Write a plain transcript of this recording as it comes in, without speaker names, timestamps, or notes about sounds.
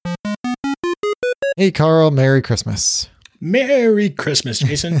Hey, Carl, Merry Christmas. Merry Christmas,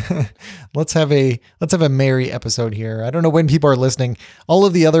 Jason. Let's have a merry episode here. I don't know when people are listening. All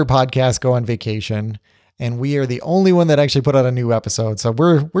of the other podcasts go on vacation, and we are the only one that actually put out a new episode. So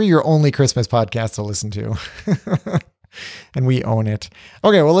we're your only Christmas podcast to listen to. And we own it.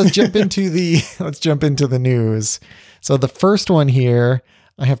 Okay, well, let's jump into the news. So the first one here,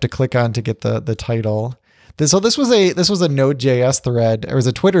 I have to click on to get the title. This was a Node.js thread. There was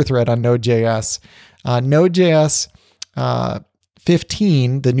a Twitter thread on Node.js. Node.js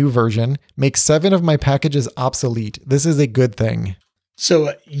 15, the new version, makes 7 of my packages obsolete. This is a good thing.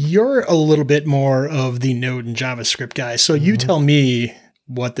 So you're a little bit more of the Node and JavaScript guy. So you tell me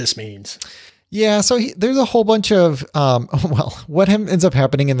what this means. Yeah, so there's a whole bunch of, what ends up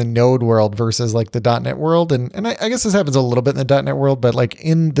happening in the Node world versus like the .NET world. And I guess this happens a little bit in the .NET world, but like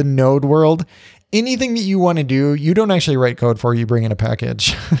in the Node world, anything that you want to do, you don't actually write code for, you bring in a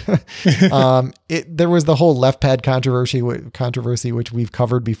package. There was the whole LeftPad controversy, which we've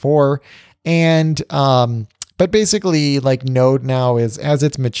covered before. And, but basically like Node now is, as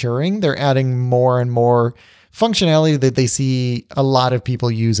it's maturing, they're adding more and more functionality that they see a lot of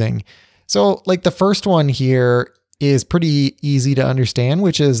people using. So like the first one here is pretty easy to understand,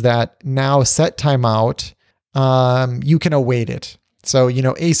 which is that now set timeout, you can await it. So,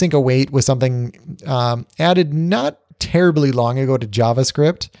 async await was something added not terribly long ago to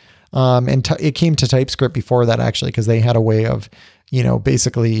JavaScript. And it came to TypeScript before that, actually, because they had a way of,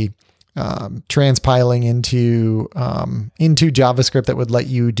 basically transpiling into JavaScript that would let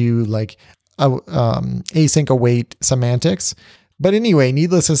you do like async await semantics. But anyway,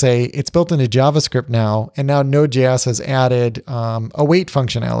 needless to say, it's built into JavaScript now, and now Node.js has added await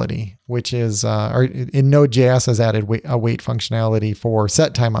functionality, which is, or in Node.js has added await functionality for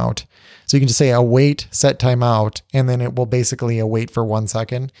set timeout. So you can just say await set timeout, and then it will basically await for 1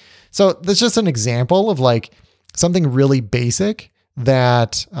 second. So that's just an example of like something really basic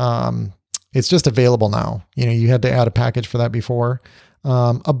that it's just available now. You had to add a package for that before.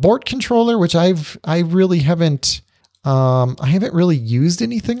 Abort controller, which I really haven't. I haven't really used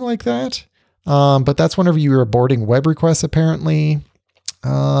anything like that. But that's whenever you're aborting web requests, apparently.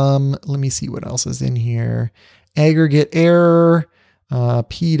 Let me see what else is in here. Aggregate error,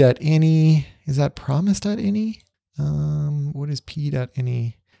 p.any. Is that promise.any? What is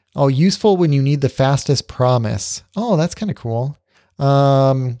p.any? Oh, useful when you need the fastest promise. Oh, that's kind of cool.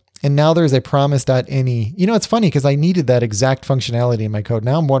 And now there's a promise.any. It's funny because I needed that exact functionality in my code.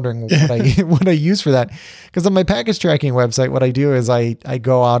 Now I'm wondering what I use for that. Because on my package tracking website, what I do is I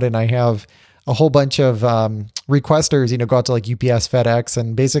go out and I have a whole bunch of requesters, go out to like UPS, FedEx,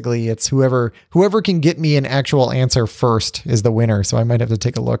 and basically it's whoever can get me an actual answer first is the winner. So I might have to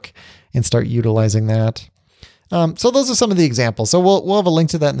take a look and start utilizing that. So those are some of the examples. So we'll have a link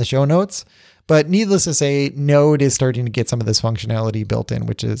to that in the show notes. But needless to say, Node is starting to get some of this functionality built in,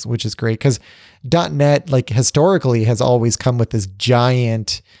 which is great, because .NET, like historically, has always come with this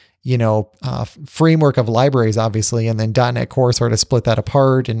giant, framework of libraries, obviously, and then .NET Core sort of split that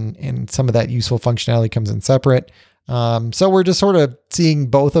apart, and some of that useful functionality comes in separate. So we're just sort of seeing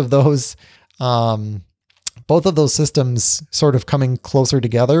both of those systems sort of coming closer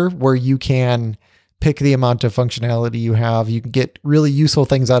together, where you can pick the amount of functionality you have. You can get really useful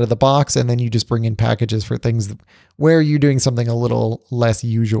things out of the box, and then you just bring in packages for things where you're doing something a little less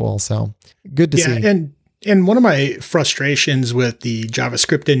usual. So good to see. And one of my frustrations with the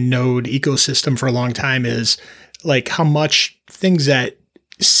JavaScript and Node ecosystem for a long time is like how much things that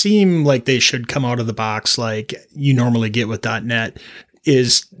seem like they should come out of the box, like you normally get with .NET,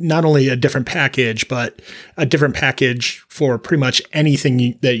 is not only a different package, but a different package for pretty much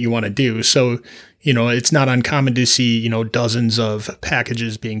anything that you want to do. So, it's not uncommon to see, dozens of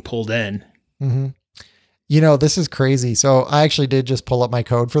packages being pulled in. Mm-hmm. This is crazy. So I actually did just pull up my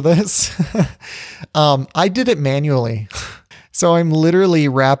code for this. I did it manually. So I'm literally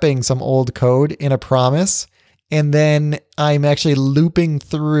wrapping some old code in a promise, and then I'm actually looping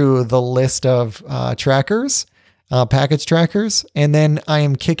through the list of trackers, package trackers, and then I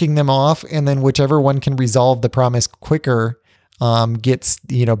am kicking them off, and then whichever one can resolve the promise quicker gets,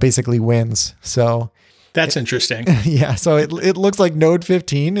 basically wins. So that's interesting. Yeah. So it looks like Node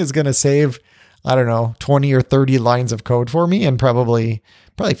 15 is going to save, I don't know, 20 or 30 lines of code for me, and probably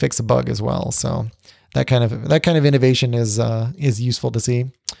fix a bug as well. So that kind of innovation is useful to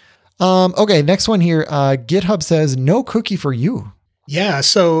see. Okay. Next one here. GitHub says no cookie for you. Yeah.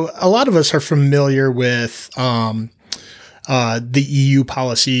 So a lot of us are familiar with, the EU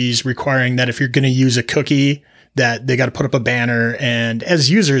policies requiring that if you're going to use a cookie, that they got to put up a banner. And as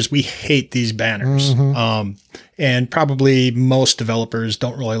users, we hate these banners. And probably most developers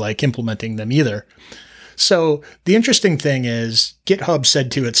don't really like implementing them either. So the interesting thing is GitHub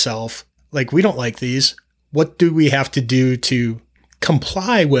said to itself, like, we don't like these. What do we have to do to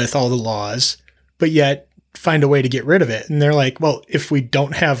comply with all the laws, but yet find a way to get rid of it? And they're like, well, if we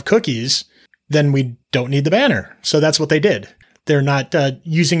don't have cookies, then we don't need the banner. So that's what they did. They're not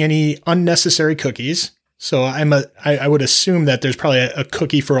using any unnecessary cookies. So I would assume that there's probably a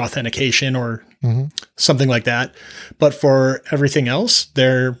cookie for authentication or something like that. But for everything else,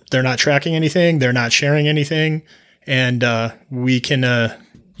 they're not tracking anything. They're not sharing anything. And we can,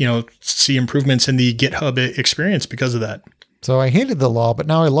 see improvements in the GitHub experience because of that. So I hated the law, but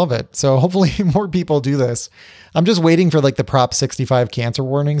now I love it. So hopefully more people do this. I'm just waiting for like the Prop 65 cancer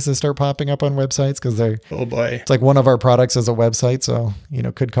warnings to start popping up on websites because oh boy, it's like one of our products is a website, so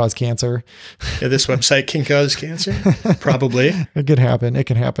could cause cancer. Yeah, this website can cause cancer. Probably. It could happen. It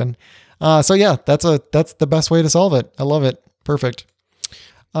can happen. So yeah, that's the best way to solve it. I love it. Perfect.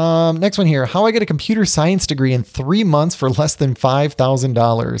 Next one here. How I get a computer science degree in 3 months for less than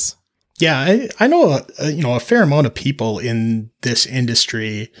 $5,000. Yeah, I know a fair amount of people in this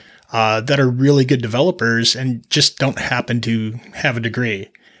industry that are really good developers and just don't happen to have a degree.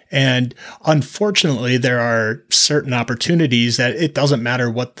 And unfortunately, there are certain opportunities that it doesn't matter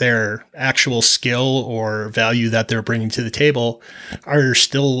what their actual skill or value that they're bringing to the table are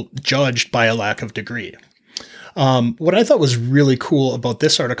still judged by a lack of degree. What I thought was really cool about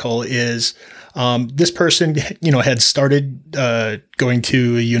this article is this person, had started going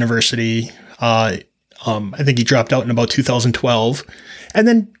to a university. I think he dropped out in about 2012 and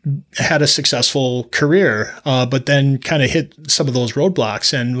then had a successful career, but then kind of hit some of those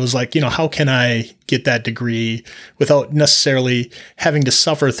roadblocks and was like, how can I get that degree without necessarily having to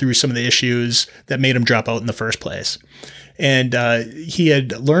suffer through some of the issues that made him drop out in the first place? And he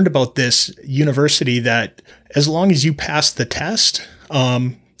had learned about this university that as long as you pass the test,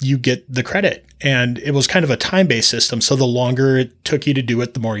 you get the credit. And it was kind of a time-based system. So the longer it took you to do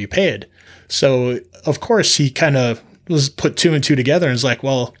it, the more you paid. So of course he kind of was put 2 and 2 together and was like,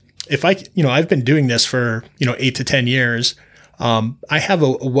 well, if I've been doing this for, 8 to 10 years, I have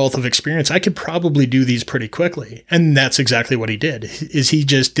a wealth of experience. I could probably do these pretty quickly. And that's exactly what he did, is he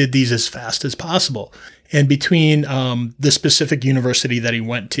just did these as fast as possible. And between the specific university that he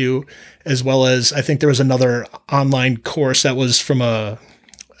went to, as well as I think there was another online course that was from a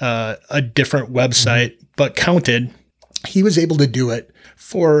different website, but counted, he was able to do it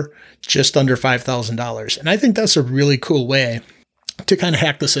for just under $5,000. And I think that's a really cool way to kind of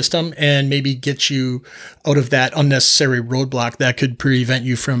hack the system and maybe get you out of that unnecessary roadblock that could prevent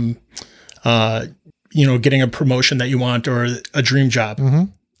you from, getting a promotion that you want or a dream job. Mm-hmm.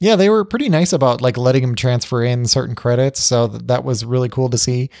 Yeah, they were pretty nice about like letting him transfer in certain credits. So that was really cool to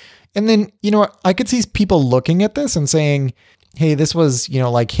see. And then, I could see people looking at this and saying, hey, this was,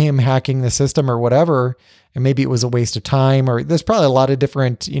 like him hacking the system or whatever. And maybe it was a waste of time, or there's probably a lot of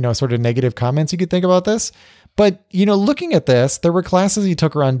different, sort of negative comments you could think about this. But, looking at this, there were classes he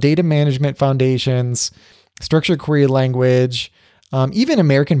took around data management foundations, structured query language, even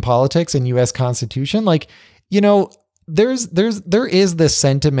American politics and US Constitution. Like, there is this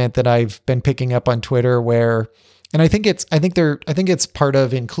sentiment that I've been picking up on Twitter where, and I think it's part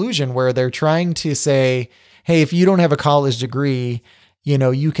of inclusion where they're trying to say, hey, if you don't have a college degree,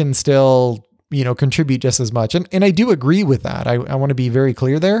 you can still, contribute just as much. And I do agree with that. I want to be very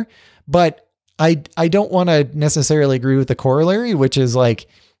clear there, but I don't want to necessarily agree with the corollary, which is like,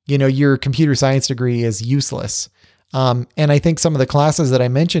 your computer science degree is useless. And I think some of the classes that I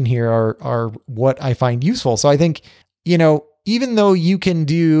mentioned here are what I find useful. So I think, even though you can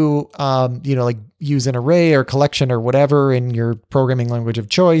do, like use an array or collection or whatever in your programming language of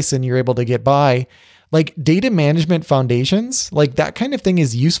choice, and you're able to get by, like data management foundations, like that kind of thing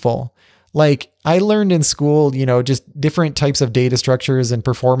is useful. Like I learned in school, just different types of data structures and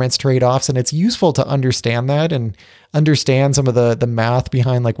performance trade-offs. And it's useful to understand that and understand some of the math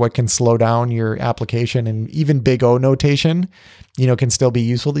behind like what can slow down your application, and even big O notation, can still be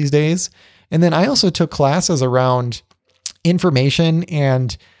useful these days. And then I also took classes around information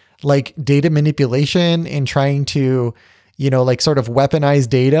and like data manipulation and trying to, like sort of weaponize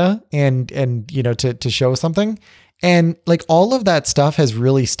data and to show something. And like all of that stuff has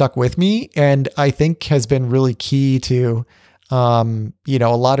really stuck with me, and I think has been really key to, a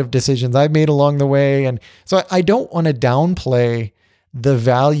lot of decisions I've made along the way. And so I don't want to downplay the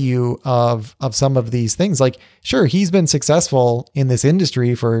value of some of these things. Like, sure, he's been successful in this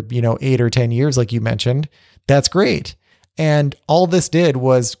industry for, 8 or 10 years, like you mentioned. That's great. And all this did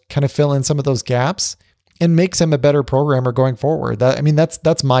was kind of fill in some of those gaps. makes him a better programmer going forward.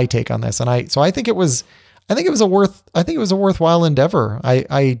 That's my take on this. And I think it was a worthwhile endeavor.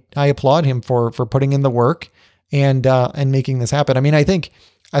 I applaud him for putting in the work and making this happen. I mean, I think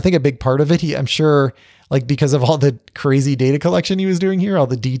a big part of it, I'm sure, like, because of all the crazy data collection he was doing here, all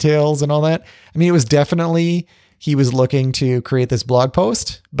the details and all that. I mean, it was definitely, he was looking to create this blog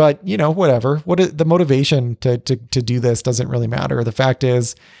post, but whatever, the motivation to do this doesn't really matter. The fact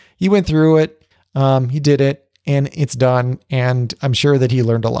is he went through it. He did it and it's done. And I'm sure that he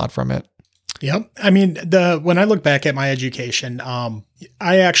learned a lot from it. Yep. I mean, when I look back at my education, I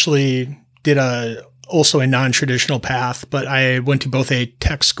actually did also a non-traditional path, but I went to both a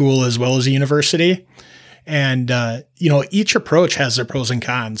tech school as well as a university. And, each approach has their pros and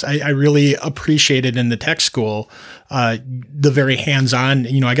cons. I really appreciated in the tech school, the very hands-on,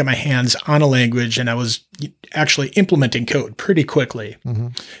 I got my hands on a language and I was actually implementing code pretty quickly. Mm-hmm.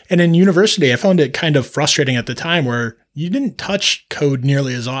 And in university, I found it kind of frustrating at the time where you didn't touch code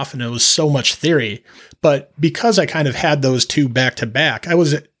nearly as often. It was so much theory. But because I kind of had those two back to back, I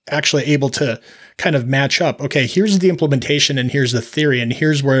was actually able to kind of match up. Okay, here's the implementation and here's the theory and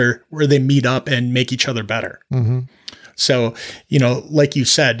here's where they meet up and make each other better. Mm-hmm. So, like you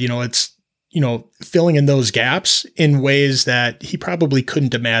said, it's, filling in those gaps in ways that he probably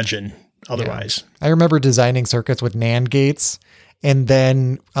couldn't imagine otherwise. Yeah. I remember designing circuits with NAND gates and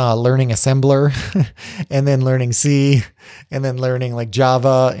then learning assembler and then learning C and then learning like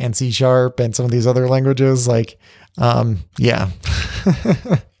Java and C# and some of these other languages. Like, yeah.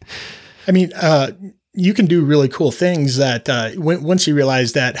 I mean, you can do really cool things that once you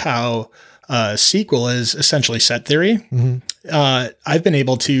realize that how SQL is essentially set theory. Mm-hmm. I've been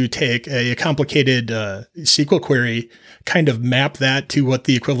able to take a complicated SQL query, kind of map that to what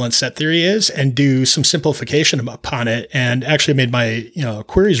the equivalent set theory is and do some simplification upon it and actually made my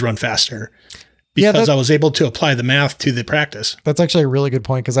queries run faster. Because I was able to apply the math to the practice. That's actually a really good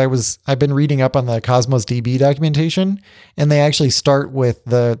point because I've been reading up on the Cosmos DB documentation and they actually start with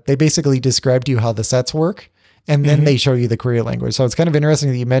they basically describe to you how the sets work and then they show you the query language. So it's kind of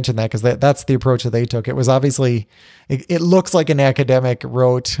interesting that you mentioned that because that's the approach that they took. It was obviously, it looks like an academic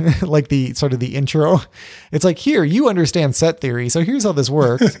wrote like the sort of the intro. It's like, here, you understand set theory. So here's how this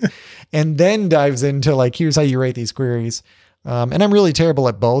works. And then dives into like, here's how you write these queries. And I'm really terrible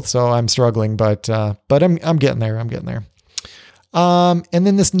at both, so I'm struggling, but I'm getting there. And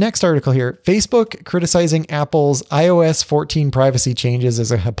then this next article here, Facebook criticizing Apple's iOS 14 privacy changes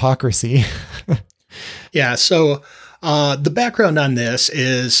as a hypocrisy. Yeah. So, the background on this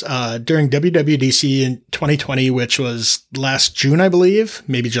is, during WWDC in 2020, which was last June, I believe,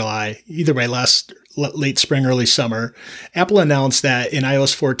 maybe July, either way, late spring, early summer, Apple announced that in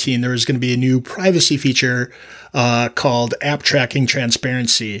iOS 14, there was going to be a new privacy feature called App Tracking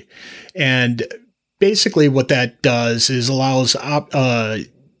Transparency. And basically what that does is allows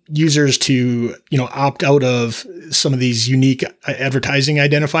users to, opt out of some of these unique advertising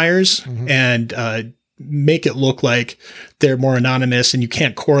identifiers and make it look like they're more anonymous and you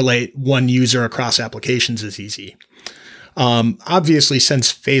can't correlate one user across applications as easy. Obviously,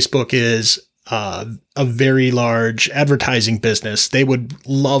 since Facebook is a very large advertising business, they would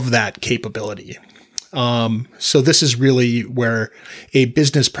love that capability. So this is really where a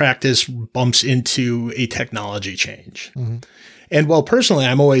business practice bumps into a technology change. Mm-hmm. And while personally,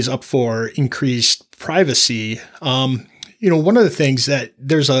 I'm always up for increased privacy, one of the things that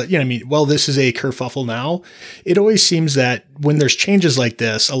there's this is a kerfuffle now. It always seems that when there's changes like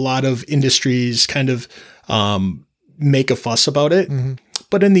this, a lot of industries kind of make a fuss about it. Mm-hmm.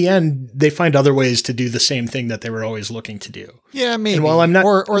 But in the end, they find other ways to do the same thing that they were always looking to do. Yeah, maybe. And while I'm not,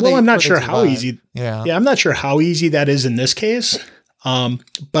 I'm not sure how easy. Yeah, I'm not sure how easy that is in this case.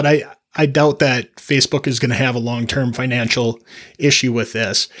 But I doubt that Facebook is going to have a long-term financial issue with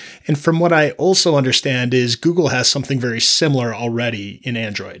this. And from what I also understand is Google has something very similar already in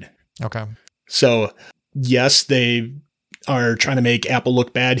Android. Okay. So yes, they are trying to make Apple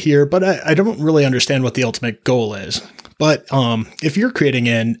look bad here, but I don't really understand what the ultimate goal is. But if you're creating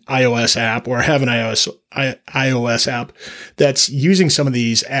an iOS app or have an iOS app that's using some of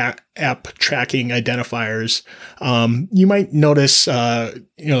these app tracking identifiers, you might notice a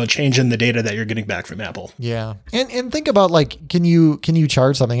change in the data that you're getting back from Apple. Yeah, and think about like, can you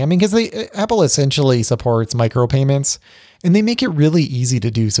charge something? I mean, because Apple essentially supports micropayments, and they make it really easy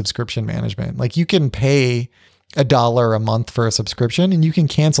to do subscription management. Like you can pay $1 a month for a subscription and you can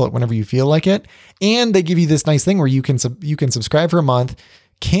cancel it whenever you feel like it. And they give you this nice thing where you can subscribe for a month,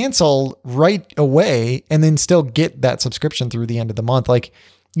 cancel right away, and then still get that subscription through the end of the month. Like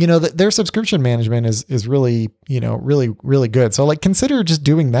their subscription management is really, really, really good. So like consider just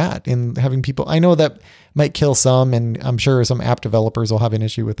doing that and having people, I know that might kill some, and I'm sure some app developers will have an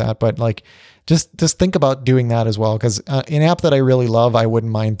issue with that, but like, just think about doing that as well. Cause an app that I really love, I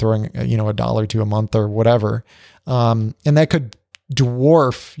wouldn't mind throwing, $1 to a month or whatever. And that could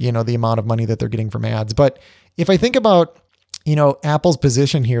dwarf, the amount of money that they're getting from ads. But if I think about, Apple's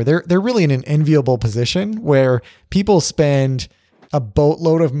position here, they're really in an enviable position where people spend a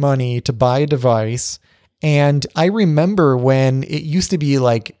boatload of money to buy a device. And I remember when it used to be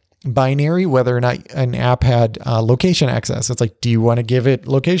like binary, whether or not an app had location access. It's like, do you want to give it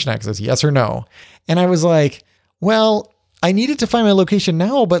location access? Yes or no? And I was like, well, I needed to find my location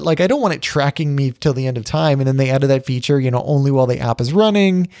now, but like, I don't want it tracking me till the end of time. And then they added that feature, only while the app is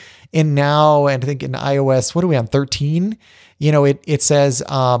running. And now, and I think in iOS, what are we on 13? It says,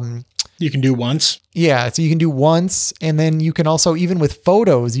 you can do once. Yeah. So you can do once. And then you can also, even with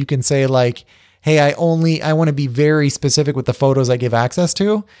photos, you can say like, hey, I want to be very specific with the photos I give access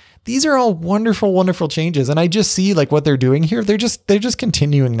to. These are all wonderful, wonderful changes. And I just see like what they're doing here. They're just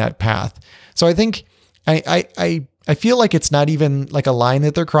continuing that path. So I think I feel like it's not even like a line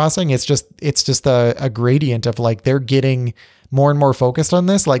that they're crossing. It's just a gradient of like, they're getting more and more focused on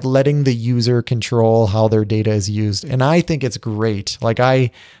this, like letting the user control how their data is used. And I think it's great. Like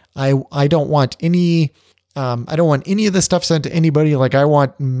I don't want any of this stuff sent to anybody. Like I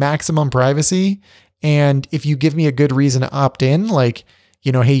want maximum privacy. And if you give me a good reason to opt in, like,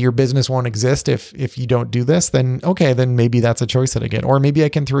 hey, your business won't exist if you don't do this, then okay, then maybe that's a choice that I get. Or maybe I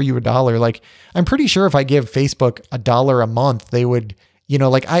can throw you $1. Like I'm pretty sure if I give Facebook $1 a month, they would,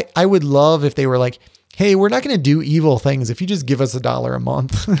 like I would love if they were like, hey, we're not going to do evil things if you just give us $1 a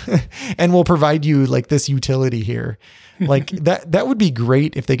month and we'll provide you like this utility here. Like that would be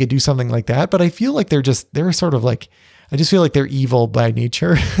great if they could do something like that. But I feel like they're sort of like, I just feel like they're evil by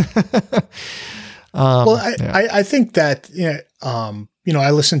nature. I think that,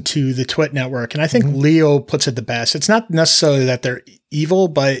 I listen to the Twit Network, and I think Leo puts it the best. It's not necessarily that they're evil,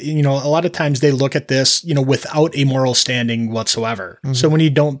 but, a lot of times they look at this, without a moral standing whatsoever. Mm-hmm. So when you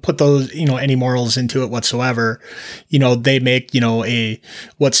don't put those, any morals into it whatsoever, they make,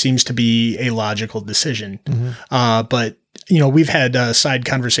 what seems to be a logical decision. Mm-hmm. But we've had a side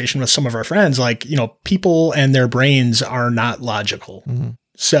conversation with some of our friends, like, people and their brains are not logical. Mm-hmm.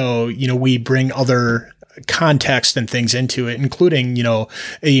 So, we bring other context and things into it, including,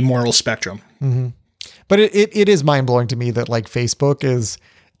 a moral spectrum. Mm-hmm. But it is mind blowing to me that like Facebook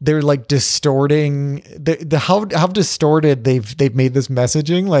they're like distorting how distorted they've made this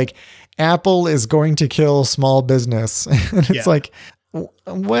messaging. Like Apple is going to kill small business. And it's like,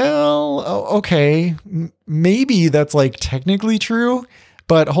 well, okay, maybe that's like technically true,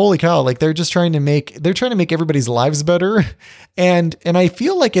 but holy cow, like they're trying to make everybody's lives better. And I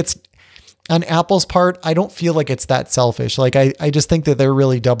feel like it's, on Apple's part, I don't feel like it's that selfish. Like I just think that they're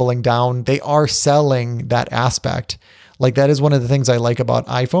really doubling down. They are selling that aspect. Like that is one of the things I like about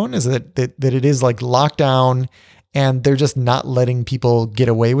iPhone is that it is like locked down and they're just not letting people get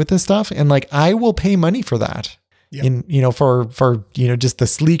away with this stuff. And like, I will pay money for that. Yep. For just the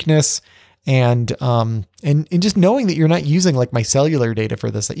sleekness and just knowing that you're not using like my cellular data for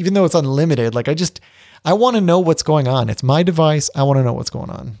this, even though it's unlimited. Like I want to know what's going on. It's my device. I want to know what's going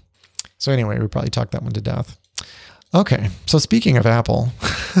on. So anyway, we probably talked that one to death. Okay. So speaking of Apple.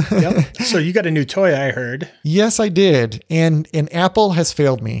 Yep. So you got a new toy, I heard. Yes, I did. And Apple has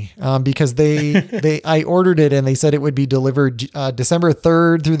failed me because I ordered it and they said it would be delivered December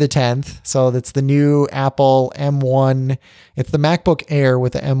 3rd through the 10th. So that's the new Apple M1. It's the MacBook Air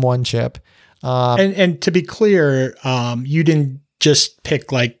with the M1 chip. And to be clear, you didn't just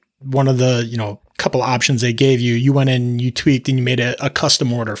pick like one of the, couple options they gave you. You went in, you tweaked, and you made a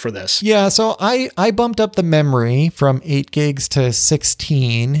custom order for this. Yeah. So I bumped up the memory from 8 gigs to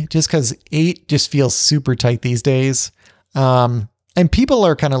 16 just because 8 just feels super tight these days. And people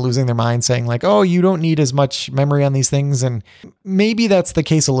are kind of losing their mind saying like, oh, you don't need as much memory on these things. And maybe that's the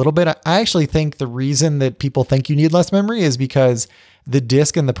case a little bit. I actually think the reason that people think you need less memory is because the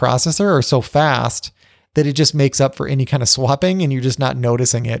disk and the processor are so fast that it just makes up for any kind of swapping and you're just not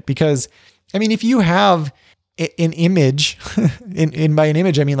noticing it. Because I mean, if you have an image, in by an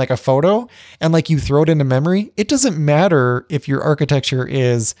image, I mean like a photo, and like you throw it into memory, it doesn't matter if your architecture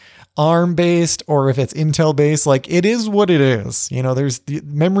is ARM based or if it's Intel based, like it is what it is.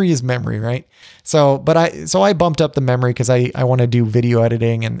 Memory is memory, right? So I bumped up the memory because I want to do video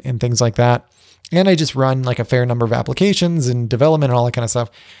editing and things like that. And I just run like a fair number of applications and development and all that kind of stuff.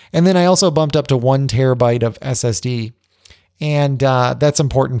 And then I also bumped up to 1 terabyte of SSD. And that's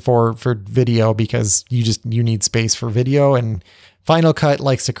important for video because you need space for video. And Final Cut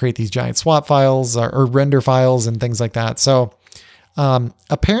likes to create these giant swap files or render files and things like that. So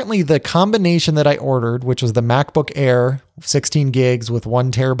apparently the combination that I ordered, which was the MacBook Air, 16 gigs with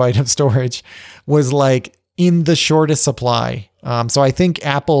 1 terabyte of storage, was like in the shortest supply. So I think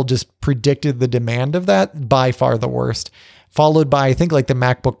Apple just predicted the demand of that, by far the worst, followed by, I think, like the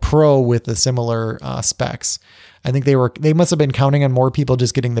MacBook Pro with the similar specs. I think they must have been counting on more people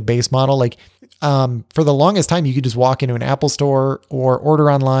just getting the base model. Like, for the longest time, you could just walk into an Apple store or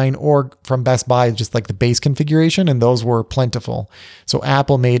order online or from Best Buy, just like the base configuration, and those were plentiful. So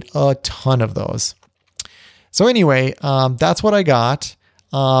Apple made a ton of those. So anyway, that's what I got.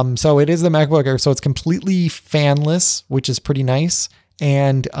 So it is the MacBook Air. So it's completely fanless, which is pretty nice.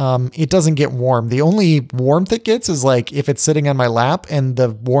 And it doesn't get warm. The only warmth it gets is like if it's sitting on my lap, and the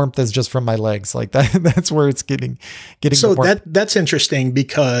warmth is just from my legs. Like that. That's where it's getting. So that's interesting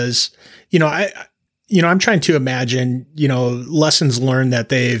because I'm trying to imagine lessons learned that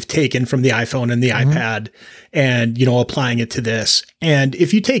they've taken from the iPhone and the iPad, and applying it to this. And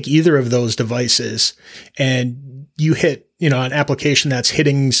if you take either of those devices and you hit an application that's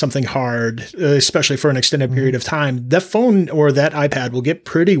hitting something hard, especially for an extended period of time, that phone or that iPad will get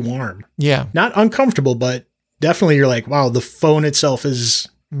pretty warm. Yeah. Not uncomfortable, but definitely you're like, wow, the phone itself is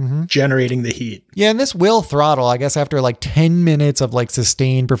generating the heat. Yeah. And this will throttle, I guess, after like 10 minutes of like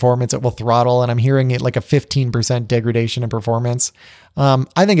sustained performance, it will throttle. And I'm hearing it like a 15% degradation in performance.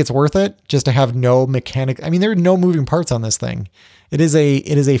 I think it's worth it just to have no mechanic. I mean, there are no moving parts on this thing. It is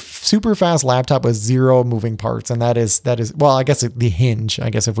a super fast laptop with 0 moving parts. And that is, well, I guess the hinge, I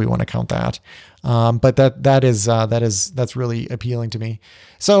guess, if we want to count that. But that's really appealing to me.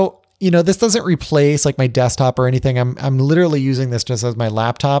 So, this doesn't replace like my desktop or anything. I'm literally using this just as my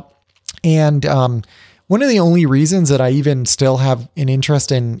laptop. And, one of the only reasons that I even still have an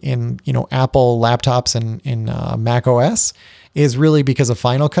interest in Apple laptops and in Mac OS is really because of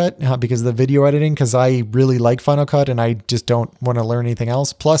Final Cut, because of the video editing, because I really like Final Cut and I just don't want to learn anything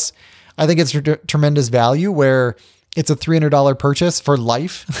else. Plus, I think it's tremendous value where it's a $300 purchase for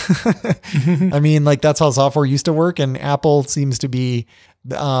life. I mean, like that's how software used to work, and Apple seems to be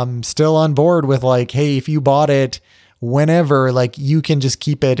still on board with like, hey, if you bought it whenever, like you can just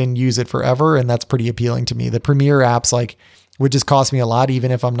keep it and use it forever. And that's pretty appealing to me. The Premiere apps like would just cost me a lot,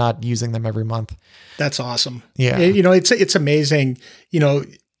 even if I'm not using them every month. That's awesome. Yeah. It's amazing.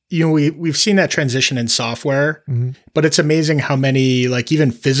 We've seen that transition in software, but it's amazing how many like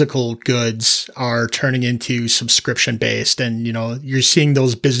even physical goods are turning into subscription based, and you're seeing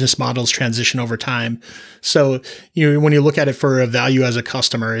those business models transition over time. So when you look at it for a value as a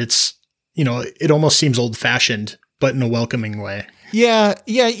customer, it's it almost seems old fashioned, but in a welcoming way. Yeah.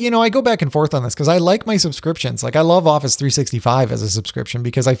 I go back and forth on this because I like my subscriptions. Like I love Office 365 as a subscription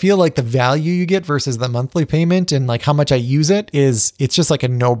because I feel like the value you get versus the monthly payment and like how much I use it's just like a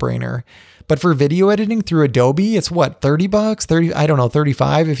no brainer. But for video editing through Adobe, it's what, $30, 30, I don't know,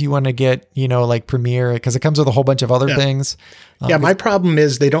 35 if you want to get, like Premiere, because it comes with a whole bunch of other things. My problem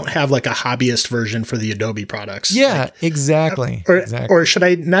is they don't have like a hobbyist version for the Adobe products. Yeah, like, exactly. Or should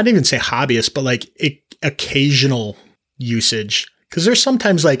I not even say hobbyist, but like occasional usage. Because there's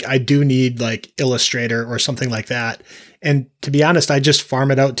sometimes like I do need like Illustrator or something like that. And to be honest, I just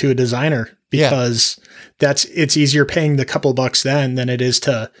farm it out to a designer because it's easier paying the couple bucks then than it is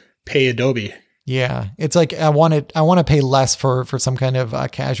to pay Adobe. Yeah. It's like I want to pay less for some kind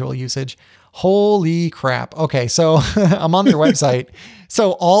of casual usage. Holy crap. Okay. So I'm on their website.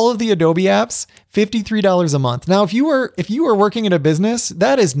 So all of the Adobe apps, $53 a month. Now, if you were working in a business,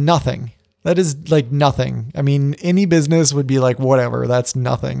 that is nothing. That is like nothing. I mean, any business would be like, whatever, that's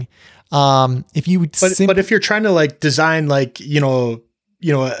nothing. But if you're trying to like design like,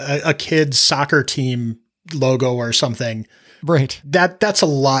 a kid's soccer team logo or something, right. That's a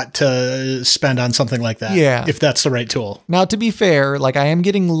lot to spend on something like that. Yeah. If that's the right tool. Now, to be fair, like I am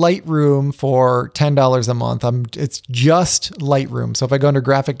getting Lightroom for $10 a month. It's just Lightroom. So if I go under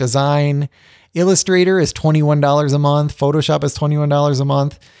graphic design, Illustrator is $21 a month. Photoshop is $21 a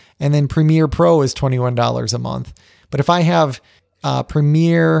month. And then Premiere Pro is $21 a month. But if I have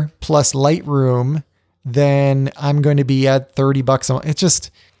Premiere plus Lightroom, then I'm going to be at $30 a month.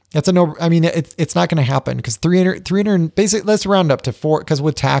 It's not going to happen because 300, basically, let's round up to $400, because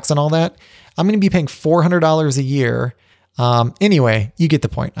with tax and all that, I'm going to be paying $400 a year. Anyway, you get the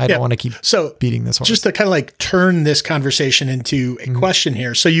point. I don't want to keep beating this horse. Just to kind of like turn this conversation into a question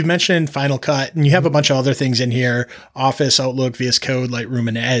here. So you mentioned Final Cut and you have a bunch of other things in here: Office, Outlook, VS Code, Lightroom,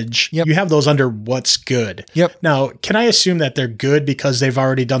 and Edge. Yep. You have those under what's good. Yep. Now, can I assume that they're good because they've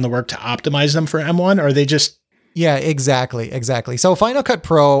already done the work to optimize them for M1, or are they just Yeah, exactly. So Final Cut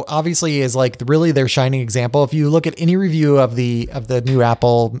Pro obviously is like really their shining example. If you look at any review of the new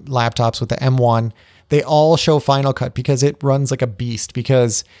Apple laptops with the M1, they all show Final Cut because it runs like a beast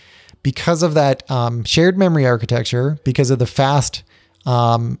because of that shared memory architecture, because of the fast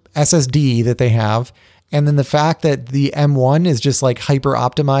SSD that they have, and then the fact that the M1 is just like hyper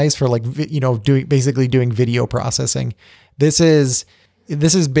optimized for like doing video processing. This is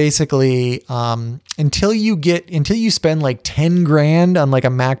basically until you spend like 10 grand on like a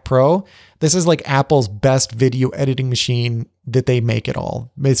Mac Pro, this is like Apple's best video editing machine that they make at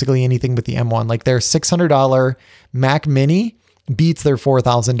all. Basically anything with the M1, like their $600 Mac Mini beats their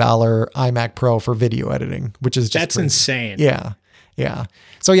 $4,000 iMac Pro for video editing, which is just that's crazy. insane. Yeah.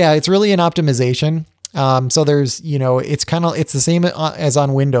 So yeah, it's really an optimization. So there's, it's the same as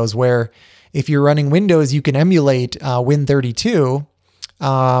on Windows, where if you're running Windows, you can emulate Win32.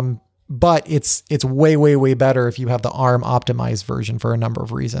 But it's way, way, way better if you have the ARM optimized version for a number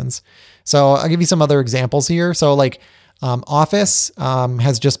of reasons. So I'll give you some other examples here. So like, Office,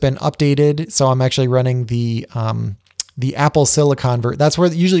 has just been updated. So I'm actually running the Apple Silicon that's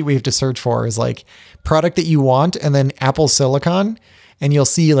where usually we have to search for is like product that you want and then Apple Silicon, and you'll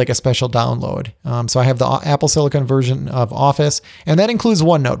see like a special download. So I have the Apple Silicon version of Office, and that includes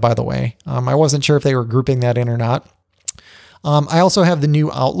OneNote, by the way. I wasn't sure if they were grouping that in or not. I also have the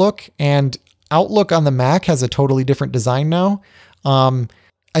new Outlook, and Outlook on the Mac has a totally different design now.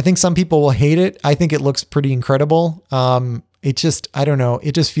 I think some people will hate it. I think it looks pretty incredible. It just, I don't know.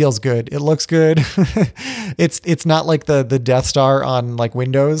 It just feels good. It looks good. It's not like the Death Star on like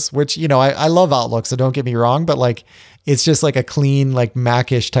Windows, which, I love Outlook, so don't get me wrong, but like, it's just like a clean, like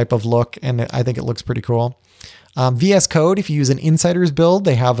Mac-ish type of look. And I think it looks pretty cool. VS Code, if you use an insider's build,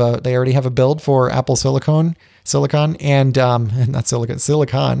 they already have a build for Apple Silicon and, not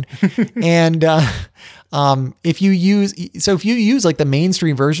Silicon. And, if you use like the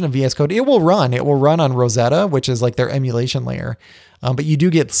mainstream version of VS Code, it will run on Rosetta, which is like their emulation layer. But you do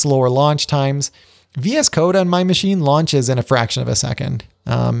get slower launch times. VS Code on my machine launches in a fraction of a second.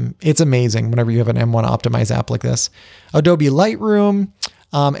 It's amazing whenever you have an M1 optimized app like this. Adobe Lightroom.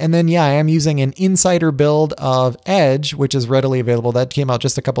 And then, I am using an insider build of Edge, which is readily available. That came out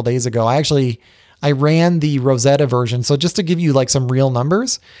just a couple days ago. I ran the Rosetta version. So just to give you like some real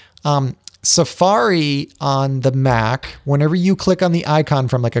numbers, Safari on the Mac, whenever you click on the icon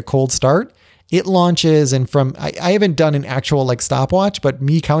from like a cold start, it launches. And I haven't done an actual like stopwatch, but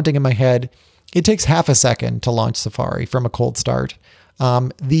me counting in my head, it takes half a second to launch Safari from a cold start.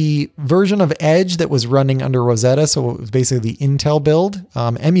 The version of Edge that was running under Rosetta, so it was basically the Intel build,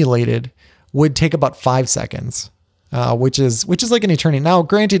 emulated, would take about 5 seconds, which is like an eternity. Now,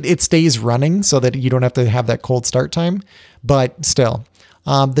 granted, it stays running so that you don't have to have that cold start time, but still,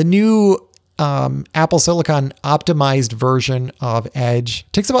 the new Apple Silicon optimized version of Edge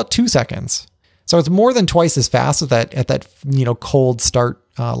takes about 2 seconds. So it's more than twice as fast at that cold start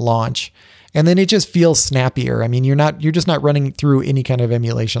launch. And then it just feels snappier. I mean, you're just not running through any kind of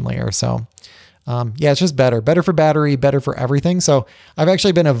emulation layer. So, it's just better for battery, better for everything. So I've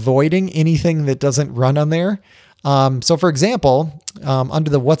actually been avoiding anything that doesn't run on there. So for example, under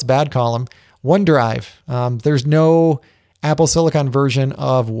the what's bad column, OneDrive, there's no Apple Silicon version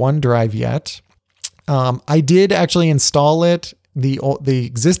of OneDrive yet. I did actually install it. The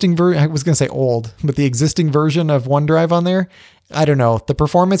existing version, I was going to say old, but the existing version of OneDrive on there, I don't know. The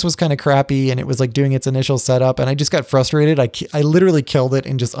performance was kind of crappy and it was like doing its initial setup and I just got frustrated. I literally killed it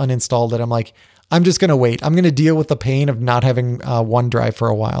and just uninstalled it. I'm like, I'm just going to wait. I'm going to deal with the pain of not having OneDrive for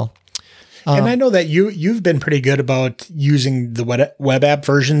a while. And I know that you've been pretty good about using the web app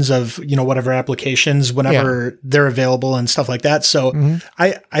versions of, whatever applications whenever they're available and stuff like that. So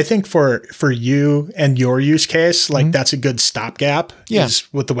I think for you and your use case, like that's a good stopgap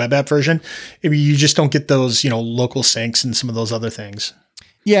is with the web app version. Maybe you just don't get those, local syncs and some of those other things.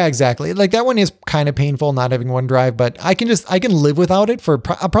 Yeah, exactly. Like that one is kind of painful not having OneDrive, but I can live without it I'll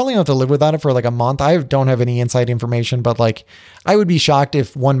probably have to live without it for like a month. I don't have any inside information, but like I would be shocked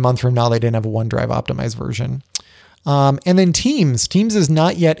if 1 month from now they didn't have a OneDrive optimized version. And then Teams is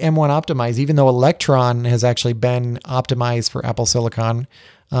not yet M1 optimized, even though Electron has actually been optimized for Apple Silicon.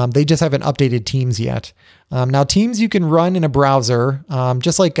 They just haven't updated Teams yet. Now Teams you can run in a browser,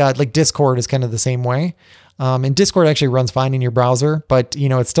 just like Discord is kind of the same way. And Discord actually runs fine in your browser, but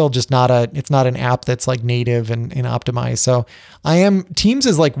it's still just not an app that's like native and optimized. So Teams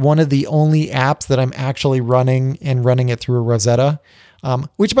is like one of the only apps that I'm actually running it through a Rosetta,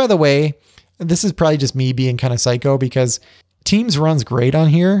 which by the way, this is probably just me being kind of psycho because Teams runs great on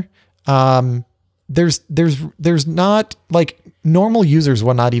here. there's not like normal users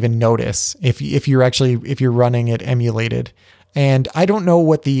will not even notice if you're running it emulated. And I don't know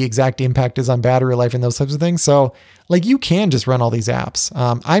what the exact impact is on battery life and those types of things. So like you can just run all these apps.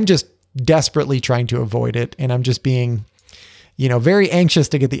 I'm just desperately trying to avoid it. And I'm just being, very anxious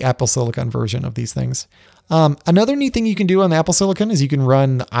to get the Apple Silicon version of these things. Another neat thing you can do on the Apple Silicon is you can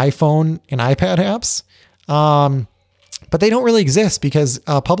run iPhone and iPad apps. But they don't really exist because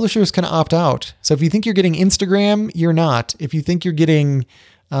publishers can opt out. So if you think you're getting Instagram, you're not. If you think you're getting,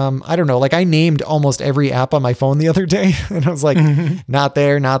 I don't know, like I named almost every app on my phone the other day and I was like, not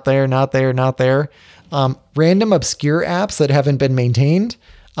there, not there, not there, not there. Random obscure apps that haven't been maintained,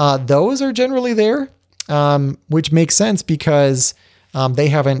 those are generally there, which makes sense because they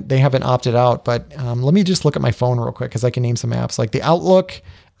haven't opted out. But let me just look at my phone real quick because I can name some apps like the Outlook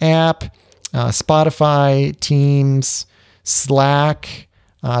app, Spotify, Teams, Slack,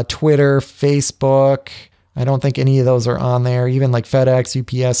 Twitter, Facebook. I don't think any of those are on there. Even like FedEx,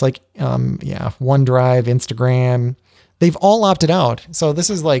 UPS, OneDrive, Instagram. They've all opted out. So this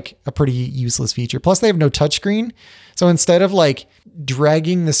is like a pretty useless feature. Plus they have no touchscreen. So instead of like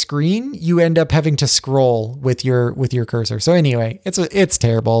dragging the screen, you end up having to scroll with your cursor. So anyway, it's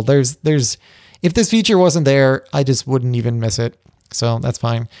terrible. There's if this feature wasn't there, I just wouldn't even miss it. So that's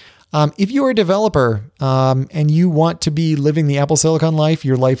fine. If you are a developer and you want to be living the Apple Silicon life,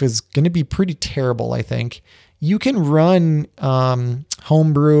 your life is going to be pretty terrible, I think. You can run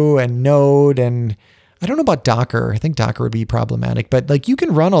Homebrew and Node, and I don't know about Docker. I think Docker would be problematic, but like you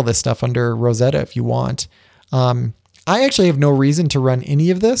can run all this stuff under Rosetta if you want. I actually have no reason to run any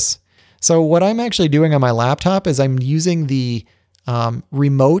of this. So what I'm actually doing on my laptop is I'm using the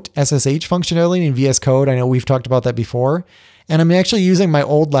remote SSH functionality in VS Code. I know we've talked about that before. And I'm actually using my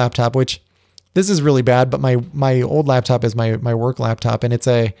old laptop, which this is really bad, but my old laptop is my work laptop, and it's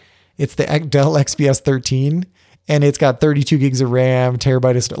the Dell XPS 13, and it's got 32 gigs of RAM,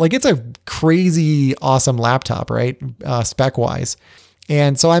 terabyte of storage. Like it's a crazy awesome laptop, right? Spec wise.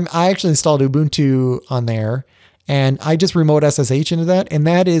 And so I actually installed Ubuntu on there, and I just remote SSH into that, and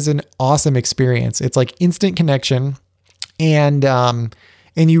that is an awesome experience. It's like instant connection, and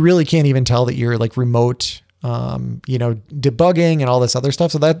you really can't even tell that you're like remote. Debugging and all this other stuff.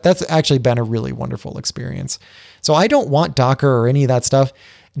 So that's actually been a really wonderful experience. So I don't want Docker or any of that stuff.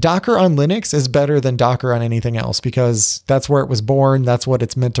 Docker on Linux is better than Docker on anything else because that's where it was born. That's what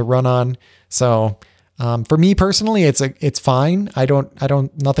it's meant to run on. So, for me personally, it's fine.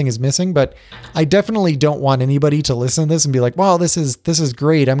 Nothing is missing, but I definitely don't want anybody to listen to this and be like, wow, this is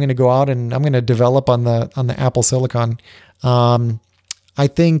great. I'm going to go out and I'm going to develop on the Apple Silicon. I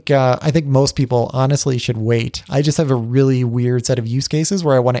think most people honestly should wait. I just have a really weird set of use cases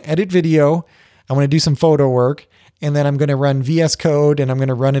where I want to edit video, I want to do some photo work, and then I'm going to run VS Code and I'm going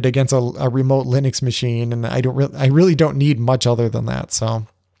to run it against a remote Linux machine. And I really don't need much other than that. So,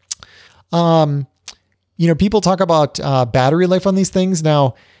 people talk about battery life on these things.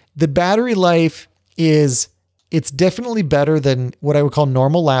 Now, the battery life it's definitely better than what I would call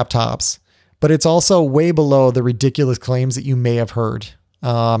normal laptops, but it's also way below the ridiculous claims that you may have heard.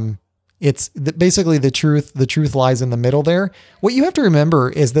 It's basically the truth lies in the middle there. What you have to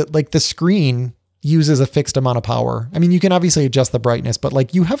remember is that like the screen uses a fixed amount of power. I mean, you can obviously adjust the brightness, but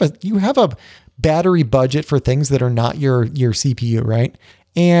like you have a battery budget for things that are not your CPU, right?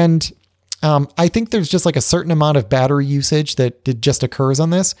 And I think there's just like a certain amount of battery usage that just occurs on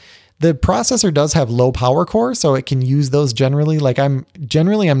this. The processor does have low power core, so it can use those generally. Like I'm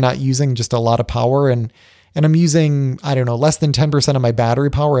not using just a lot of power and I'm using, I don't know, less than 10% of my battery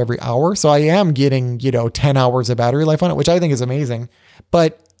power every hour. So I am getting, 10 hours of battery life on it, which I think is amazing.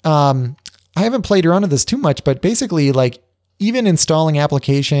 But I haven't played around with this too much, but basically like even installing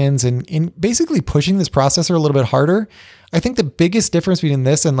applications and basically pushing this processor a little bit harder. I think the biggest difference between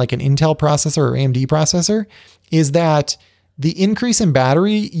this and like an Intel processor or AMD processor is that the increase in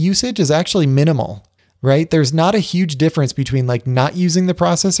battery usage is actually minimal. Right? There's not a huge difference between like not using the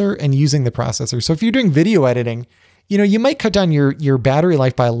processor and using the processor. So if you're doing video editing, you might cut down your battery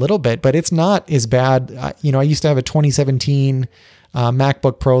life by a little bit, but it's not as bad. I used to have a 2017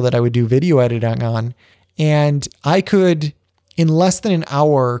 MacBook Pro that I would do video editing on, and I could, in less than an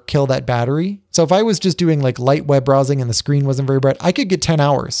hour, kill that battery. So if I was just doing like light web browsing and the screen wasn't very bright, I could get 10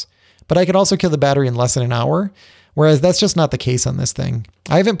 hours, but I could also kill the battery in less than an hour. Whereas that's just not the case on this thing.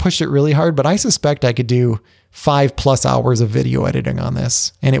 I haven't pushed it really hard, but I suspect I could do 5+ hours of video editing on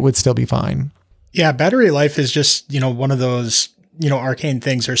this and it would still be fine. Yeah, battery life is just, one of those, arcane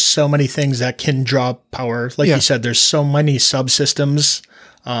things. There's so many things that can draw power. Like you said, there's so many subsystems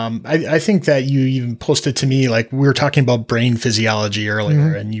I think that you even posted to me, like we were talking about brain physiology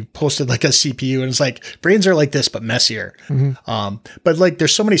earlier, and you posted like a CPU, and it's like brains are like this, but messier. But like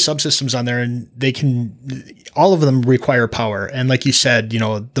there's so many subsystems on there, and all of them require power. And like you said,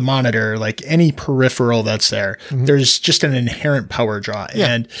 the monitor, like any peripheral that's there, there's just an inherent power draw.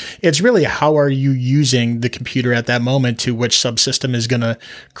 Yeah. And it's really how are you using the computer at that moment to which subsystem is going to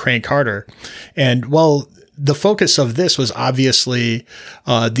crank harder. And well, the focus of this was obviously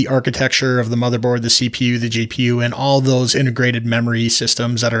the architecture of the motherboard, the CPU, the GPU, and all those integrated memory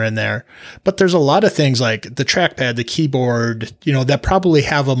systems that are in there. But there's a lot of things like the trackpad, the keyboard, that probably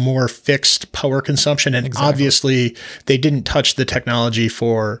have a more fixed power consumption. And obviously they didn't touch the technology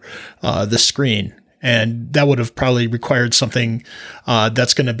for the screen. And that would have probably required something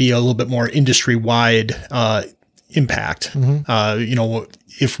that's going to be a little bit more industry-wide impact.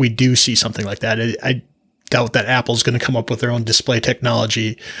 If we do see something like that, I doubt that Apple's going to come up with their own display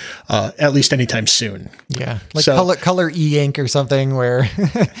technology, at least anytime soon. Yeah, like color e-ink or something where,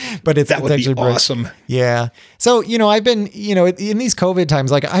 but that would be awesome. Yeah. So, I've been, in these COVID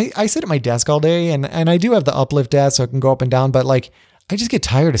times, like I sit at my desk all day and I do have the uplift desk so I can go up and down, but like, I just get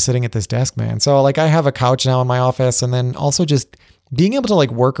tired of sitting at this desk, man. So like I have a couch now in my office, and then also just being able to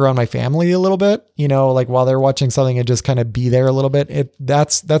like work around my family a little bit, like while they're watching something and just kind of be there a little bit.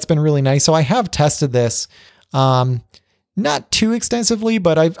 That's been really nice. So I have tested this, not too extensively,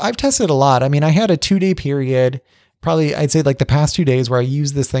 but I've tested a lot. I mean, I had a 2-day period, probably I'd say like the past 2 days where I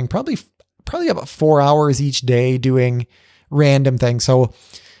used this thing probably about 4 hours each day doing random things. So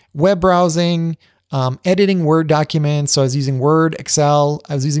web browsing, editing Word documents. So I was using Word, Excel,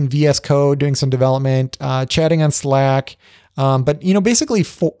 I was using VS Code, doing some development, chatting on Slack. But basically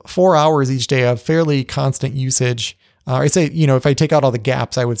 4 hours each day of fairly constant usage. I'd say, if I take out all the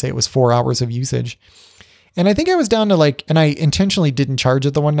gaps, I would say it was 4 hours of usage. And I think I was down to and I intentionally didn't charge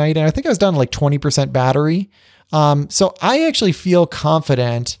it the one night. And I think I was down to 20% battery. So I actually feel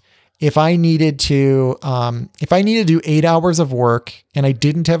confident if I needed to do 8 hours of work and I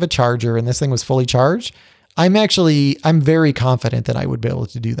didn't have a charger and this thing was fully charged, I'm very confident that I would be able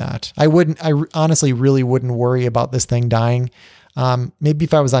to do that. I honestly really wouldn't worry about this thing dying. Maybe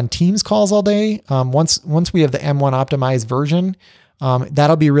if I was on Teams calls all day, once we have the M1 optimized version,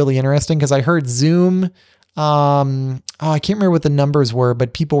 that'll be really interesting because I heard Zoom, I can't remember what the numbers were,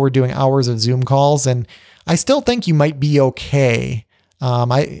 but people were doing hours of Zoom calls, and I still think you might be okay.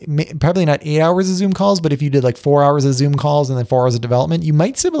 Probably not 8 hours of Zoom calls, but if you did 4 hours of Zoom calls and then 4 hours of development, you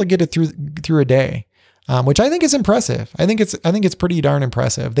might be able to get it through a day. Which I think is impressive. I think it's pretty darn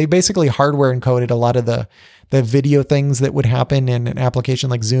impressive. They basically hardware encoded a lot of the video things that would happen in an application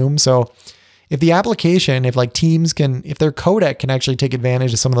like Zoom. So if the application, if Teams if their codec can actually take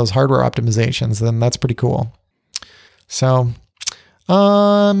advantage of some of those hardware optimizations, then that's pretty cool. So,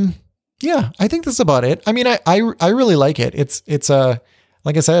 yeah, I think that's about it. I mean, I really like it. It's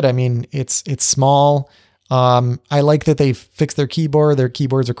like I said, I mean, it's small. I like that they fixed their keyboard. Their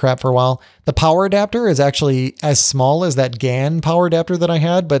keyboards are crap for a while. The power adapter is actually as small as that GAN power adapter that I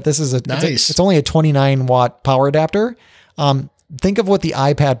had, but this is nice. It's only a 29 watt power adapter. Think of what the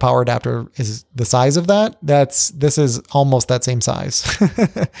iPad power adapter is the size of that. This is almost that same size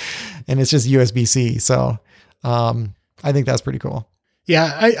and it's just USB-C. So, I think that's pretty cool.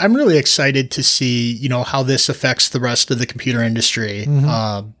 Yeah, I'm really excited to see, how this affects the rest of the computer industry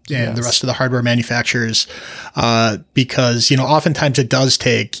and the rest of the hardware manufacturers, because, oftentimes it does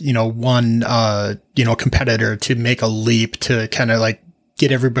take, one, competitor to make a leap to kind of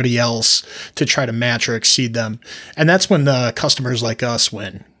get everybody else to try to match or exceed them. And that's when the customers like us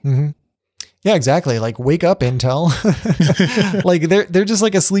win. Mm-hmm. Yeah, exactly. Wake up, Intel. They're just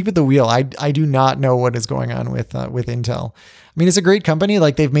asleep at the wheel. I do not know what is going on with Intel. I mean, it's a great company.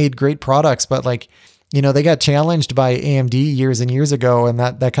 They've made great products, but they got challenged by AMD years and years ago, and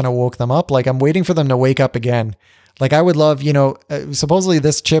that kind of woke them up. I'm waiting for them to wake up again. I would love, supposedly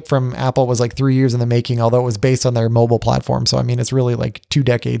this chip from Apple was 3 years in the making, although it was based on their mobile platform. So, I mean, it's really 2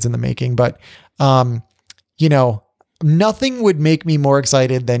 decades in the making, but, nothing would make me more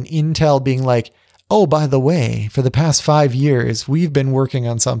excited than Intel being oh, by the way, for the past 5 years, we've been working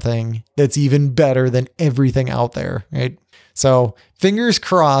on something that's even better than everything out there. Right. So fingers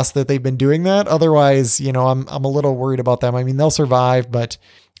crossed that they've been doing that. Otherwise, I'm a little worried about them. I mean, they'll survive, but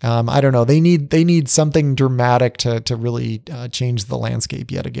I don't know. They need something dramatic to really change the landscape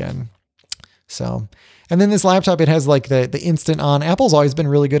yet again. So, and then this laptop, it has the instant on. Apple's always been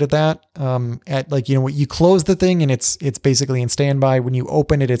really good at that. You close the thing and it's basically in standby. When you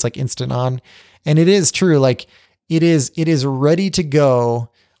open it, it's instant on. And it is true. It is ready to go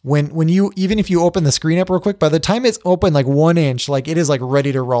when you, even if you open the screen up real quick, by the time it's open like 1 inch, like it is like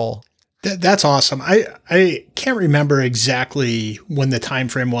ready to roll. That's awesome. I can't remember exactly when the time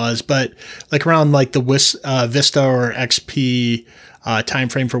frame was, but like around like the Vista or XP time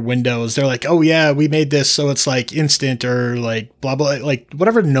frame for Windows, they're like, oh yeah, we made this so it's like instant or like blah blah, like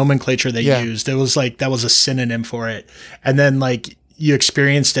whatever nomenclature they used. It was like that was a synonym for it, and then like you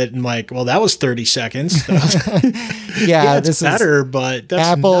experienced it and like, well, that was 30 seconds. Yeah, it's this better, is, but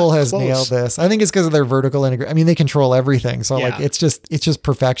that's Apple has close. Nailed this. I think it's because of their vertical integration. I mean, they control everything. So like, it's just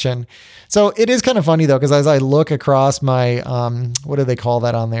perfection. So it is kind of funny though, because as I look across my, what do they call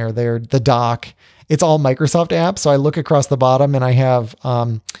that on there? The dock. It's all Microsoft apps. So I look across the bottom and I have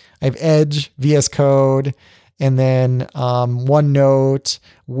Edge, VS Code, and then OneNote,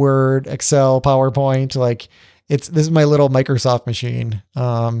 Word, Excel, PowerPoint. Like this is my little Microsoft machine.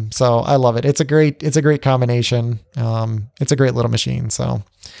 So I love it. It's a great combination. It's a great little machine. So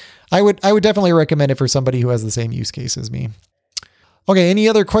I would definitely recommend it for somebody who has the same use case as me. Okay. Any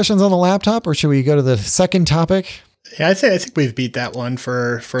other questions on the laptop, or should we go to the second topic? Yeah, I think we've beat that one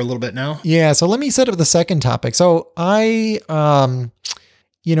for a little bit now. Yeah. So let me set up the second topic. So my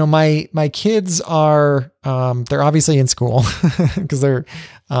kids are, they're obviously in school because they're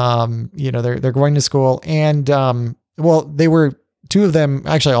going to school, and, well, they were, two of them,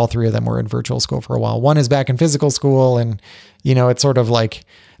 actually all three of them were in virtual school for a while. One is back in physical school, and, it's sort of like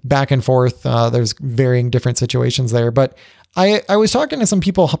back and forth. There's varying different situations there, but I was talking to some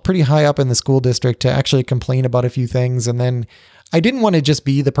people pretty high up in the school district to actually complain about a few things. And then I didn't want to just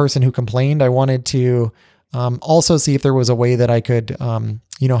be the person who complained. I wanted to also see if there was a way that I could,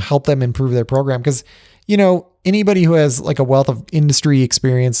 help them improve their program. Because, anybody who has like a wealth of industry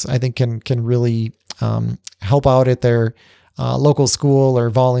experience, I think can really help out at their local school or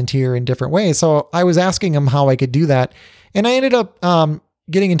volunteer in different ways. So I was asking them how I could do that. And I ended up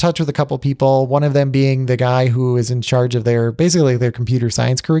getting in touch with a couple of people, one of them being the guy who is in charge of their computer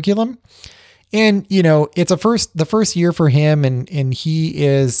science curriculum. And, it's the first year for him. And he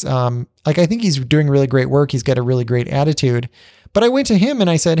is, I think he's doing really great work. He's got a really great attitude, but I went to him and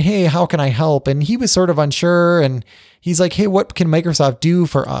I said, hey, how can I help? And he was sort of unsure. And he's like, hey, what can Microsoft do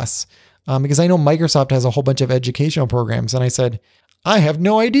for us? Because I know Microsoft has a whole bunch of educational programs. And I said, I have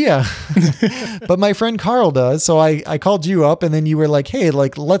no idea, but my friend Carl does. So I called you up, and then you were like, hey,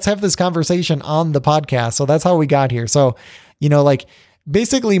 like, let's have this conversation on the podcast. So that's how we got here. So,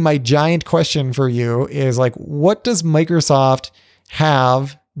 basically my giant question for you is like, what does Microsoft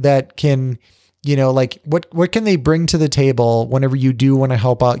have that can, what can they bring to the table whenever you do want to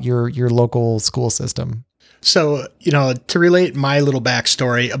help out your local school system? So, to relate my little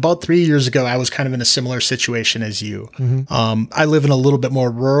backstory, about 3 years ago, I was kind of in a similar situation as you. Mm-hmm. I live in a little bit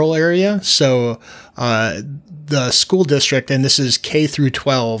more rural area. So the school district, and this is K through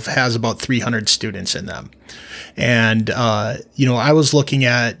 12, has about 300 students in them. And, I was looking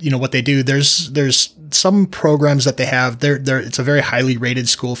at, what they do. There's some programs that they have. It's a very highly rated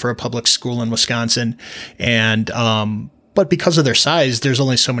school for a public school in Wisconsin. And, but because of their size, there's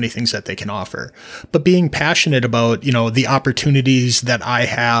only so many things that they can offer. But being passionate about, the opportunities that I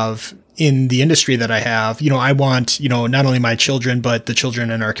have in the industry that I have, I want, not only my children, but the children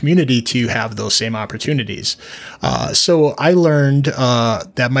in our community to have those same opportunities. So I learned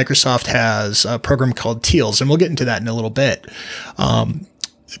that Microsoft has a program called TEALS, and we'll get into that in a little bit.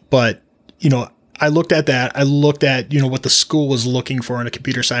 But I looked at that. I looked at, what the school was looking for in a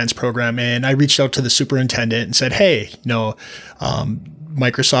computer science program. And I reached out to the superintendent and said, hey,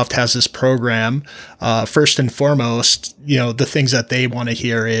 Microsoft has this program. First and foremost, the things that they want to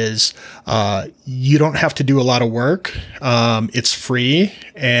hear is you don't have to do a lot of work. It's free,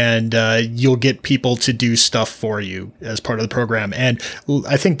 and you'll get people to do stuff for you as part of the program. And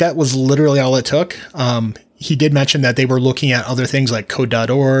I think that was literally all it took. He did mention that they were looking at other things like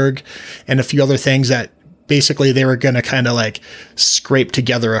code.org and a few other things that basically they were going to kind of like scrape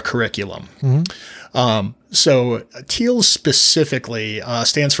together a curriculum. Mm-hmm. So TEALS specifically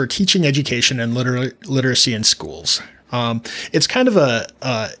stands for Teaching, Education, and Literacy in Schools. It's kind of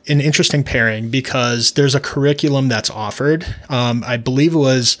an interesting pairing because there's a curriculum that's offered. I believe it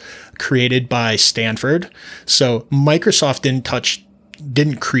was created by Stanford. So Microsoft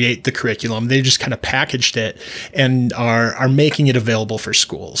didn't create the curriculum. They just kind of packaged it and are making it available for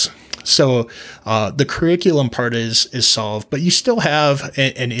schools. So the curriculum part is solved, but you still have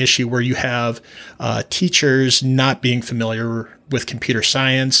an issue where you have teachers not being familiar with computer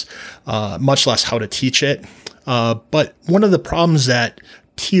science, much less how to teach it. But one of the problems that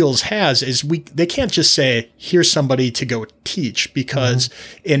TEALS has is they can't just say, here's somebody to go teach, because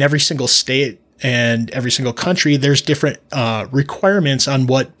in every single state and every single country, there's different requirements on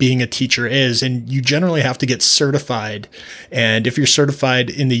what being a teacher is. And you generally have to get certified. And if you're certified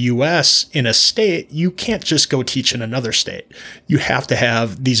in the US in a state, you can't just go teach in another state. You have to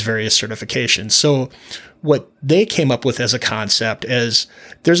have these various certifications. So what they came up with as a concept is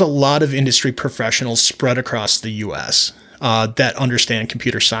there's a lot of industry professionals spread across the US that understand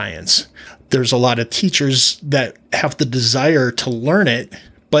computer science. There's a lot of teachers that have the desire to learn it,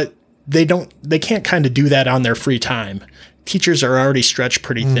 but they can't kind of do that on their free time. Teachers are already stretched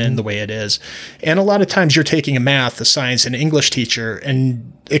pretty thin the way it is. And a lot of times you're taking a math, a science, and English teacher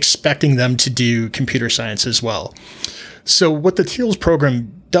and expecting them to do computer science as well. So what the TEALS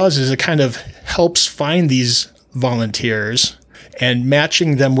program does is it kind of helps find these volunteers and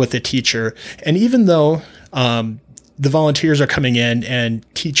matching them with a teacher. And even though the volunteers are coming in and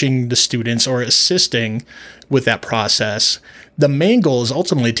teaching the students or assisting with that process, the main goal is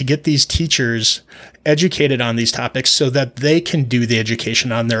ultimately to get these teachers educated on these topics so that they can do the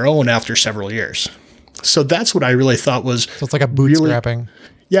education on their own after several years. So that's what I really thought was. So it's like a bootstrapping.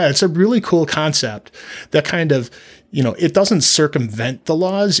 Yeah, it's a really cool concept that kind of, it doesn't circumvent the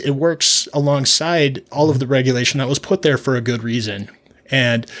laws. It works alongside all of the regulation that was put there for a good reason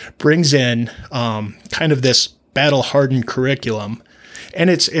and brings in kind of this battle-hardened curriculum. And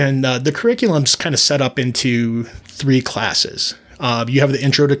the curriculum's kind of set up into 3 classes. You have the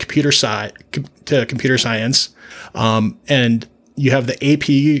Intro to Computer Science, and you have the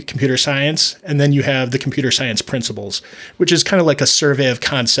AP Computer Science, and then you have the Computer Science Principles, which is kind of like a survey of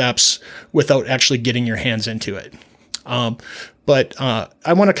concepts without actually getting your hands into it. But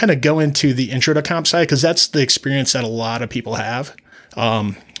I want to kind of go into the Intro to Comp Sci because that's the experience that a lot of people have.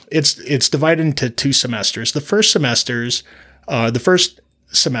 It's divided into 2 semesters. The first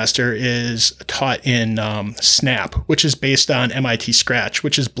semester is taught in Snap, which is based on MIT Scratch,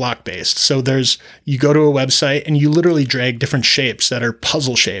 which is block based. So you go to a website and you literally drag different shapes that are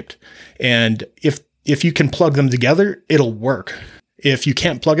puzzle shaped. And if you can plug them together, it'll work. If you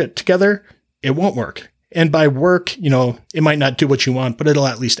can't plug it together, it won't work. And by work, it might not do what you want, but it'll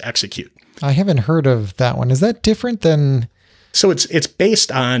at least execute. I haven't heard of that one. Is that different than? So it's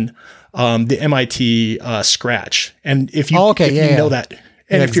based on the MIT Scratch. And if you know that,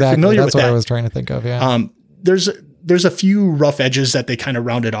 and if you're familiar with that, that's what I was trying to think of. Yeah. There's a few rough edges that they kind of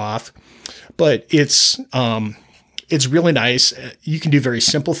rounded off, but it's really nice. You can do very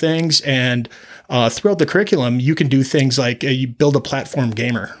simple things, and throughout the curriculum, you can do things like you build a platform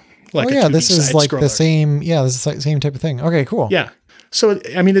gamer. Like this is like the same. Yeah, this is like the same type of thing. Okay, cool. Yeah. So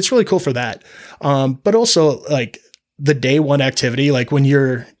I mean, it's really cool for that, but also like the day one activity, like when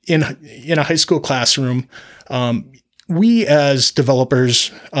you're in a high school classroom, we as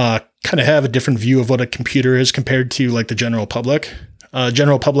developers kind of have a different view of what a computer is compared to like the general public.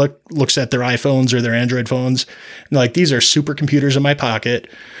 General public looks at their iPhones or their Android phones and like, these are supercomputers in my pocket.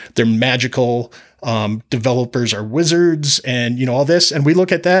 They're magical. Developers are wizards and, all this. And we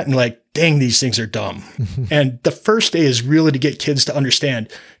look at that and like, dang, these things are dumb. And the first day is really to get kids to understand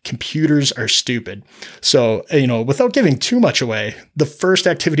computers are stupid. So, without giving too much away, the first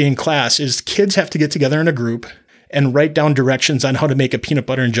activity in class is kids have to get together in a group and write down directions on how to make a peanut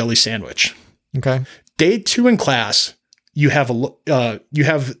butter and jelly sandwich. Okay. Day 2 in class, you have the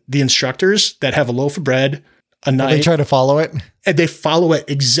instructors that have a loaf of bread, a knife. They try to follow it. And they follow it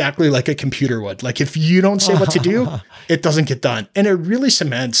exactly like a computer would. Like if you don't say what to do, it doesn't get done. And it really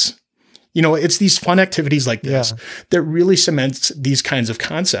cements, it's these fun activities like this that really cements these kinds of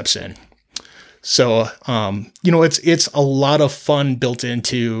concepts in. So, it's a lot of fun built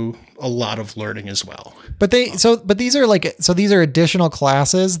into a lot of learning as well. But these are additional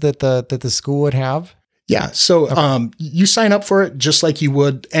classes that the school would have. Yeah. So, you sign up for it just like you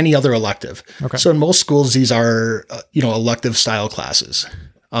would any other elective. Okay. So in most schools, these are, elective style classes.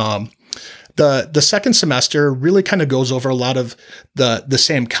 The second semester really kind of goes over a lot of the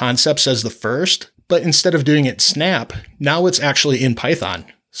same concepts as the first, but instead of doing it Snap, now it's actually in Python.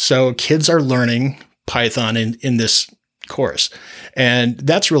 So kids are learning Python in this course. And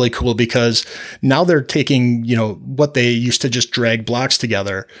that's really cool because now they're taking, what they used to just drag blocks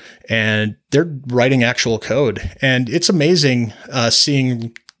together and they're writing actual code. And it's amazing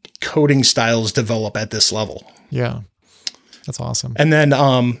seeing coding styles develop at this level. Yeah. That's awesome. And then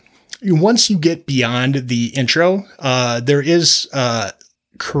once you get beyond the intro, there is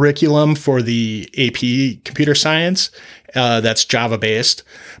curriculum for the AP Computer Science that's Java based,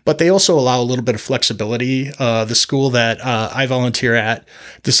 but they also allow a little bit of flexibility. The school that I volunteer at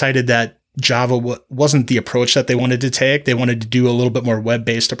decided that Java wasn't the approach that they wanted to take. They wanted to do a little bit more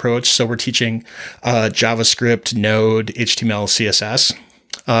web-based approach. So we're teaching JavaScript, Node, HTML, CSS.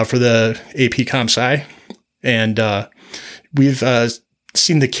 for the AP Comp Sci. And we've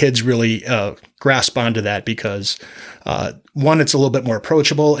seen the kids really grasp onto that because, one, it's a little bit more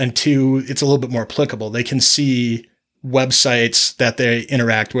approachable, and two, it's a little bit more applicable. They can see websites that they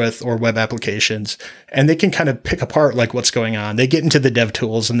interact with or web applications, and they can kind of pick apart like what's going on. They get into the dev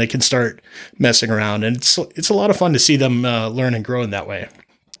tools and they can start messing around, and it's a lot of fun to see them learn and grow in that way.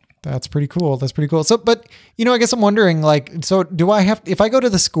 That's pretty cool. So, but, I guess I'm wondering, like, so do I have, if I go to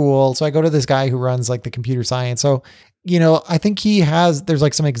the school, so I go to this guy who runs like the computer science. So, I think there's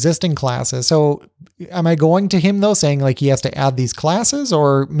like some existing classes. So am I going to him though, saying like he has to add these classes,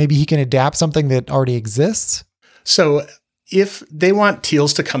 or maybe he can adapt something that already exists? So if they want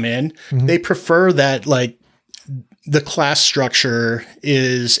teals to come in, they prefer that like the class structure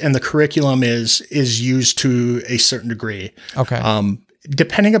and the curriculum is used to a certain degree. Okay.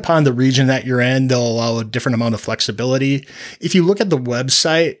 Depending upon the region that you're in, they'll allow a different amount of flexibility. If you look at the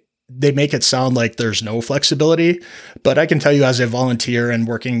website, they make it sound like there's no flexibility, but I can tell you as a volunteer and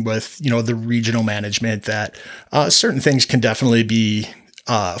working with, the regional management that certain things can definitely be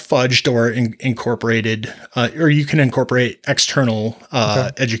fudged or incorporated, or you can incorporate external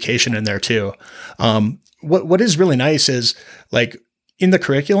education in there too. What is really nice is like in the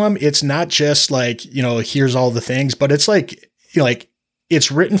curriculum, it's not just like, here's all the things, but it's like,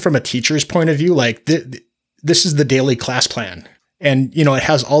 it's written from a teacher's point of view. Like this is the daily class plan. And, it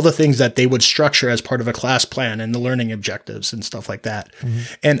has all the things that they would structure as part of a class plan and the learning objectives and stuff like that.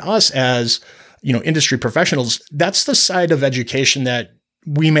 And us as, industry professionals, that's the side of education that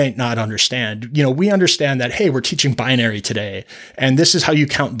we may not understand. We understand that, hey, we're teaching binary today, and this is how you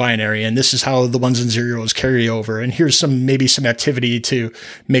count binary, and this is how the ones and zeros carry over. And here's maybe some activity to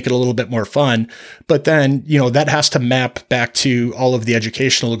make it a little bit more fun. But then, that has to map back to all of the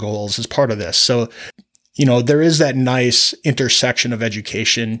educational goals as part of this. So, there is that nice intersection of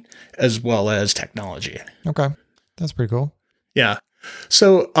education as well as technology. Okay. That's pretty cool. Yeah.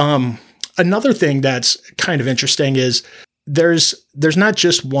 So, another thing that's kind of interesting is there's not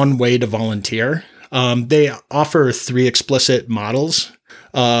just one way to volunteer. They offer 3 explicit models.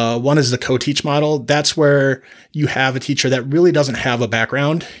 One is the co-teach model. That's where you have a teacher that really doesn't have a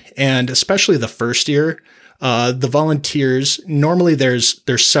background. And especially the first year, the volunteers, normally there's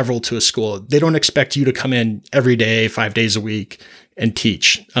several to a school. They don't expect you to come in every day, 5 days a week and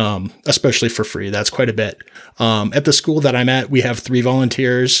teach, especially for free. That's quite a bit. At the school that I'm at, we have 3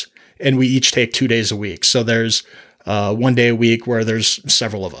 volunteers and we each take 2 days a week. So there's 1 day a week where there's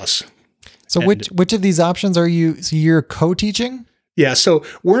several of us. So which of these options are you? So you're co-teaching? Yeah. So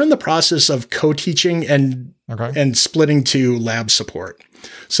we're in the process of co-teaching and splitting to lab support.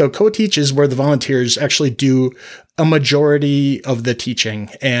 So co-teach is where the volunteers actually do a majority of the teaching.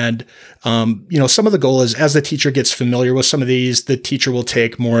 And, some of the goal is as the teacher gets familiar with some of these, the teacher will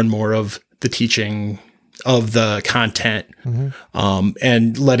take more and more of the teaching of the content,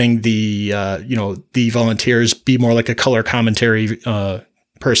 and letting the volunteers be more like a color commentary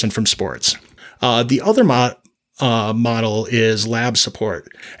person from sports. The other model is lab support.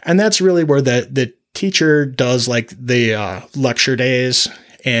 And that's really where the teacher does like the lecture days,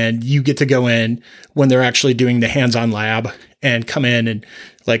 and you get to go in when they're actually doing the hands-on lab and come in, and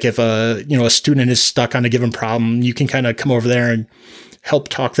like if a student is stuck on a given problem, you can kind of come over there and help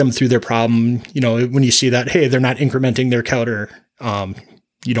talk them through their problem. When you see that, hey, they're not incrementing their counter,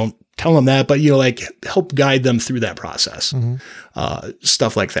 you don't tell them that, but help guide them through that process,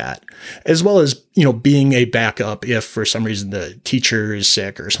 stuff like that, as well as, being a backup if for some reason the teacher is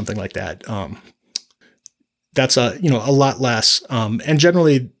sick or something like that. That's a lot less. And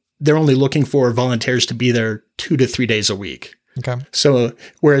generally they're only looking for volunteers to be there 2 to 3 days a week. Okay. So,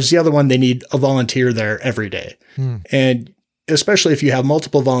 whereas the other one, they need a volunteer there every day. And especially if you have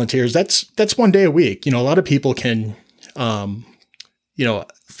multiple volunteers, that's 1 day a week. A lot of people can,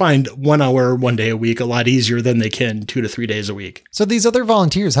 find 1 hour, 1 day a week a lot easier than they can 2 to 3 days a week. So these other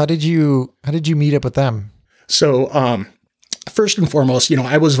volunteers, how did you meet up with them? So, first and foremost,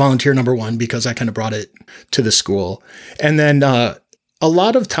 I was volunteer number 1 because I kind of brought it to the school. And then, a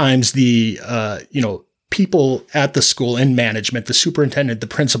lot of times the, people at the school in management, the superintendent, the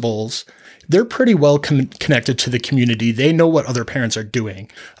principals, they're pretty well connected to the community. They know what other parents are doing,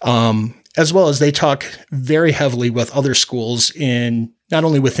 as well as they talk very heavily with other schools in not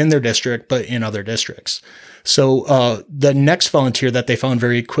only within their district, but in other districts. So the next volunteer that they found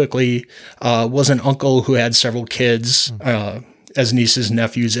very quickly was an uncle who had several kids as nieces and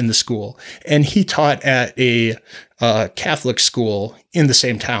nephews in the school. And he taught at a Catholic school in the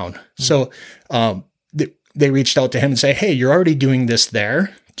same town. So they reached out to him and say, hey, you're already doing this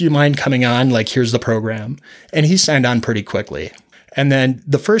there. Do you mind coming on? Like, here's the program. And he signed on pretty quickly. And then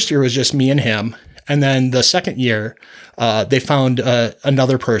the first year was just me and him. And then the second year, they found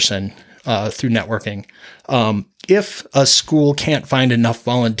another person through networking. If a school can't find enough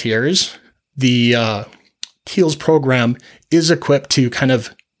volunteers, the TEALS program is equipped to kind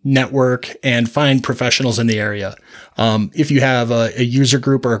of network and find professionals in the area. If you have a user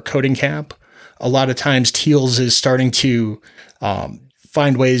group or a coding camp, a lot of times TEALS is starting to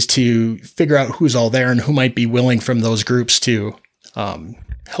find ways to figure out who's all there and who might be willing from those groups to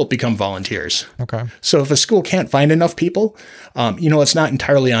help become volunteers. Okay. So if a school can't find enough people, it's not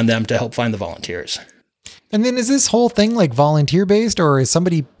entirely on them to help find the volunteers. And then is this whole thing like volunteer based, or is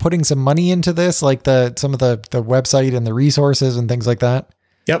somebody putting some money into this, like some of the website and the resources and things like that?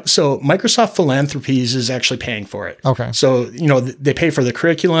 Yep. So Microsoft Philanthropies is actually paying for it. Okay. So, they pay for the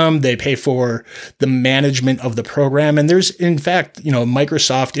curriculum, they pay for the management of the program. And there's, in fact,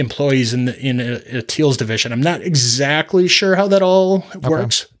 Microsoft employees in a TEALS division. I'm not exactly sure how that all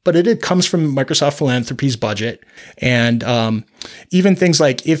works, but it comes from Microsoft Philanthropies budget. And even things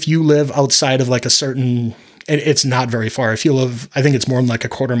like if you live outside of like a certain, it's not very far. If you live, I think it's more than like a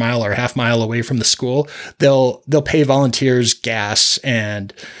quarter mile or a half mile away from the school, they'll pay volunteers gas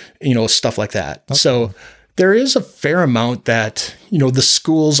and, stuff like that. Okay. So there is a fair amount that, the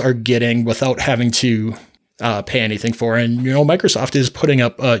schools are getting without having to pay anything for. And, Microsoft is putting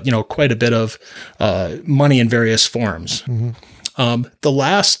up, quite a bit of money in various forms. Mm-hmm. The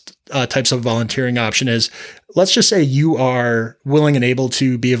last types of volunteering option is, let's just say you are willing and able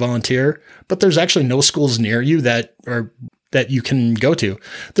to be a volunteer, but there's actually no schools near you that you can go to.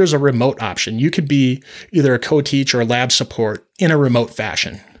 There's a remote option. You could be either a co-teach or lab support in a remote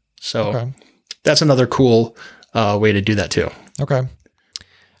fashion. So that's another cool way to do that too. Okay.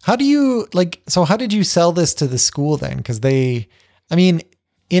 How do you how did you sell this to the school then? Because in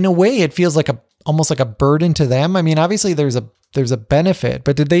a way it feels like almost like a burden to them. I mean, obviously there's a benefit,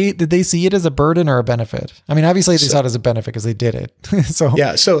 but did they see it as a burden or a benefit? I mean, obviously they saw it as a benefit because they did it. So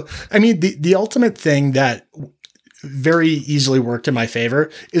the ultimate thing that very easily worked in my favor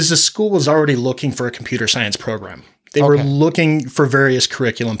is the school was already looking for a computer science program. They were looking for various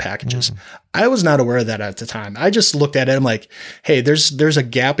curriculum packages. Mm-hmm. I was not aware of that at the time. I just looked at it. I'm like, hey, there's a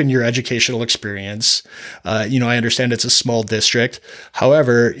gap in your educational experience. I understand it's a small district.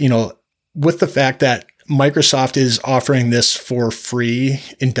 However, with the fact that Microsoft is offering this for free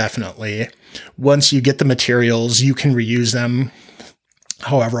indefinitely, once you get the materials, you can reuse them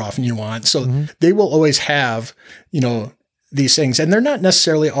however often you want. So they will always have, these things, and they're not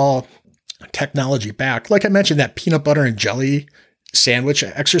necessarily all technology backed. Like I mentioned, that peanut butter and jelly sandwich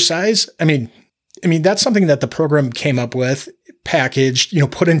exercise. I mean, that's something that the program came up with, packaged,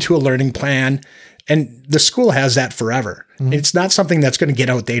 put into a learning plan, and the school has that forever. Mm-hmm. It's not something that's going to get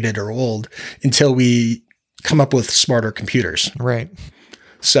outdated or old until we come up with smarter computers. Right.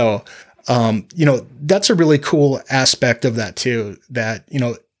 So, that's a really cool aspect of that too, that,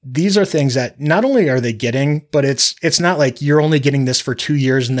 these are things that not only are they getting, but it's not like you're only getting this for 2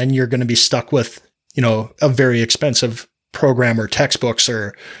 years and then you're going to be stuck with, a very expensive program or textbooks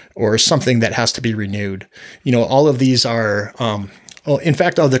or something that has to be renewed. All of these are, in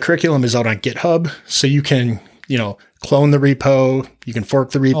fact, all the curriculum is out on GitHub. So you can, clone the repo, you can fork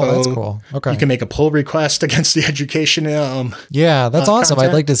the repo. Oh, that's cool. Okay. You can make a pull request against the education. Yeah, that's awesome.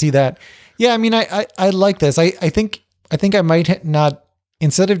 Content. I'd like to see that. Yeah. I mean, I like this. I think I might not,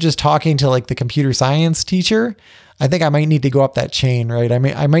 instead of just talking to like the computer science teacher, I think I might need to go up that chain, right?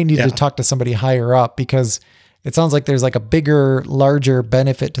 I might need to talk to somebody higher up, because it sounds like there's like a larger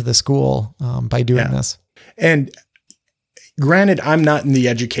benefit to the school by doing this. And granted, I'm not in the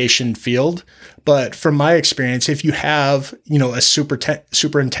education field, but from my experience, if you have, a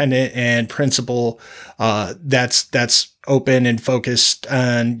superintendent and principal that's open and focused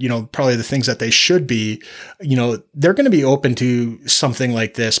on, probably the things that they should be, they're going to be open to something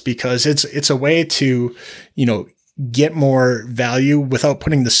like this, because it's a way to, get more value without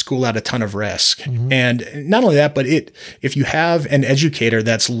putting the school at a ton of risk. Mm-hmm. And not only that, but if you have an educator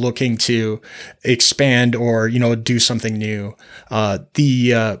that's looking to expand or, do something new,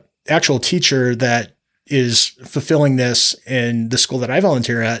 the actual teacher that is fulfilling this in the school that I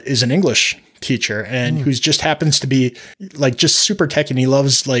volunteer at is an English teacher, and who's just happens to be like just super tech, and he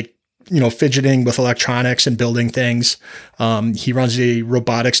loves fidgeting with electronics and building things. He runs the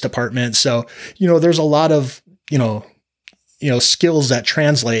robotics department. So, there's a lot of, skills that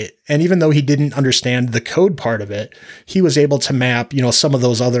translate. And even though he didn't understand the code part of it, he was able to map, some of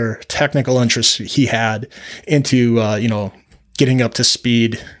those other technical interests he had into, getting up to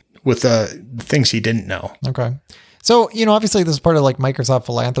speed with the things he didn't know. Okay. So, obviously this is part of like Microsoft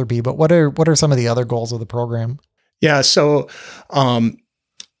philanthropy, but what are some of the other goals of the program? Yeah. So,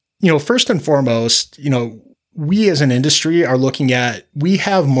 first and foremost, we as an industry are looking at, we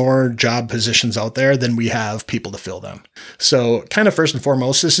have more job positions out there than we have people to fill them. So kind of first and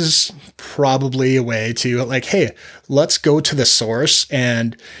foremost, this is probably a way to like, hey, let's go to the source.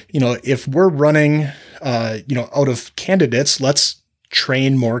 And, if we're running, out of candidates, let's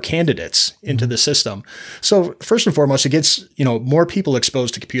train more candidates into the system. So first and foremost, it gets, more people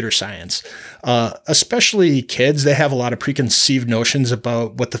exposed to computer science, especially kids. They have a lot of preconceived notions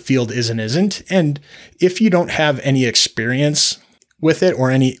about what the field is and isn't. And if you don't have any experience with it or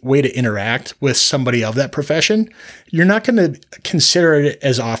any way to interact with somebody of that profession, you're not going to consider it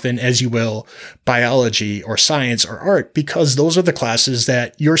as often as you will biology or science or art, because those are the classes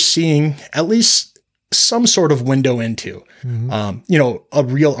that you're seeing at least some sort of window into. A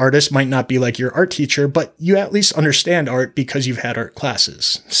real artist might not be like your art teacher, but you at least understand art because you've had art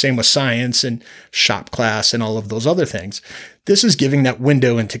classes. Same with science and shop class and all of those other things. This is giving that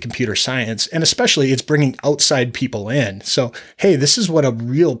window into computer science, and especially it's bringing outside people in. So, hey, this is what a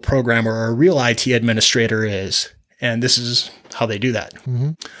real programmer or a real IT administrator is, and this is how they do that.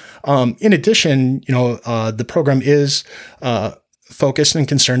 In addition, the program is focused and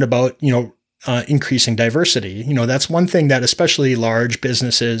concerned about, increasing diversity. That's one thing that especially large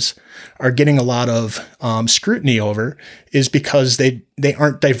businesses are getting a lot of scrutiny over, is because they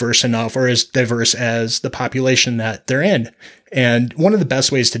aren't diverse enough or as diverse as the population that they're in. And one of the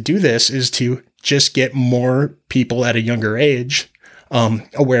best ways to do this is to just get more people at a younger age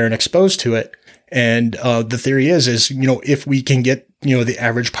aware and exposed to it. And the theory is, if we can get, the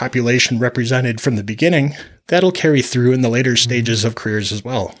average population represented from the beginning, that'll carry through in the later stages of careers as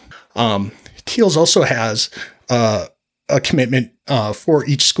well. TEALS also has a commitment for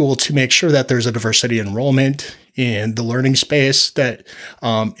each school to make sure that there's a diversity enrollment in the learning space, that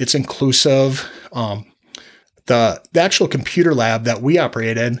it's inclusive. The actual computer lab that we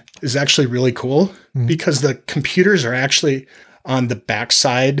operate in is actually really cool because the computers are actually on the back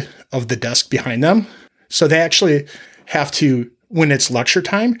side of the desk behind them. So they actually have to, when it's lecture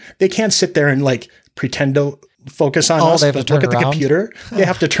time, they can't sit there and like pretend to focus on us, but look at the computer. They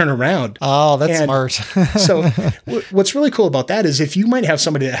have to turn around. Oh, that's smart. So what's really cool about that is if you might have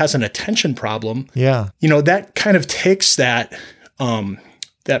somebody that has an attention problem, that kind of takes that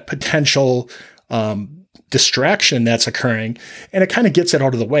potential distraction that's occurring, and it kind of gets it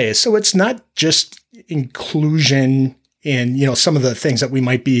out of the way. So it's not just inclusion in, some of the things that we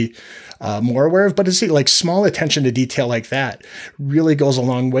might be more aware of, but it's like small attention to detail like that really goes a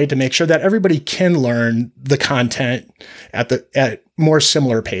long way to make sure that everybody can learn the content at more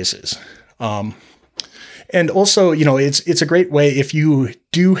similar paces. And also, it's a great way if you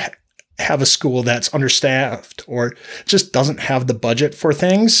do have a school that's understaffed or just doesn't have the budget for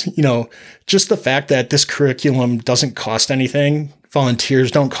things, just the fact that this curriculum doesn't cost anything, volunteers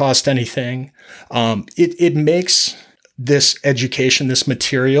don't cost anything. It makes this education, this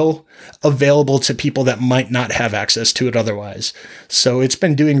material available to people that might not have access to it otherwise. So it's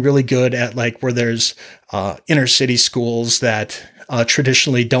been doing really good at like where there's inner city schools that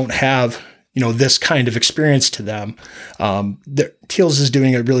traditionally don't have, this kind of experience to them. TEALS is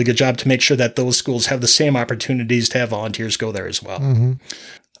doing a really good job to make sure that those schools have the same opportunities to have volunteers go there as well.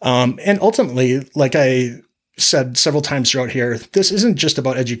 And ultimately, like I said several times throughout here, this isn't just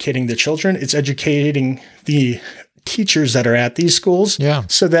about educating the children, it's educating the teachers that are at these schools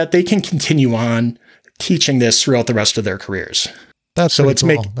so that they can continue on teaching this throughout the rest of their cares. That's so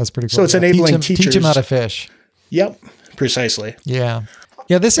pretty cool. That's pretty cool. So it's enabling teachers. Teach them how to fish. Yep, precisely. Yeah.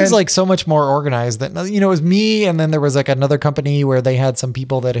 Yeah, this is like so much more organized than, it was me. And then there was like another company where they had some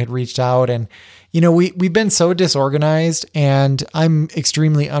people that had reached out, and, we've been so disorganized, and I'm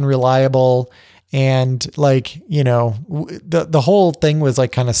extremely unreliable. And like, the whole thing was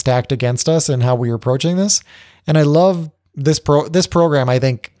like kind of stacked against us and how we were approaching this. And I love this program. I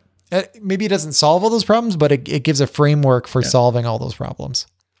think maybe it doesn't solve all those problems, but it gives a framework for solving all those problems.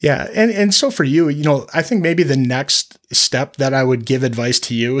 Yeah. And so for you, I think maybe the next step that I would give advice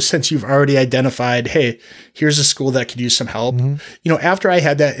to you, since you've already identified, hey, here's a school that could use some help. After I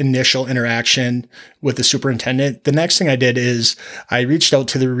had that initial interaction with the superintendent, the next thing I did is I reached out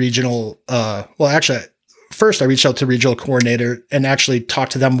to the regional, first I reached out to the regional coordinator and actually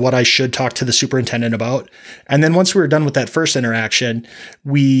talked to them what I should talk to the superintendent about. And then once we were done with that first interaction,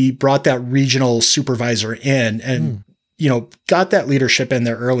 we brought that regional supervisor in and got that leadership in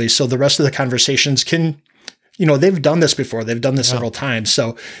there early. So the rest of the conversations can, they've done this before. They've done this several times.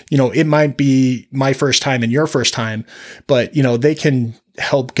 So, it might be my first time and your first time, but, they can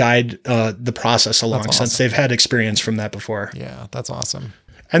help guide the process along since they've had experience from that before. Yeah, that's awesome.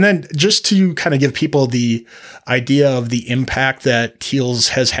 And then just to kind of give people the idea of the impact that Teals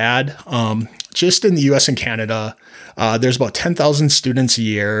has had, just in the US and Canada, there's about 10,000 students a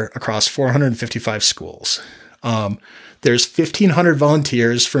year across 455 schools. There's 1,500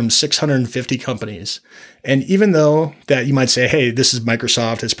 volunteers from 650 companies. And even though that you might say, hey, this is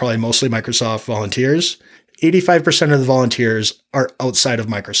Microsoft, it's probably mostly Microsoft volunteers, 85% of the volunteers are outside of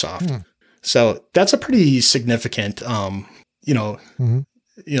Microsoft. So that's a pretty significant, set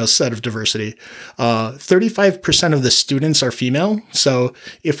of diversity. 35% of the students are female. So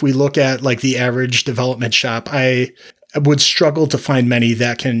if we look at like the average development shop, I would struggle to find many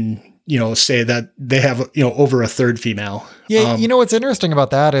that can, say that they have, over a third female. Yeah. What's interesting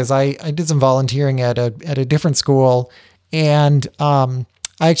about that is I did some volunteering at a different school, and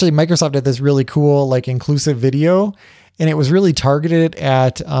Microsoft did this really cool, like, inclusive video, and it was really targeted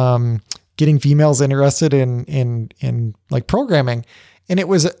at getting females interested in like programming. And it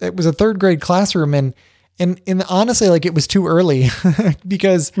was a third grade classroom, and honestly, like, it was too early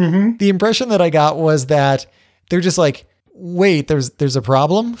because the impression that I got was that they're just like, wait, there's a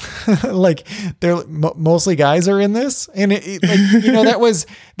problem. Like, they're mostly guys are in this. And that was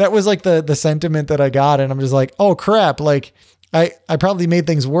like the sentiment that I got. And I'm just like, oh crap. Like, I probably made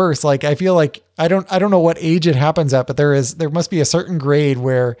things worse. Like, I feel like I don't know what age it happens at, but there must be a certain grade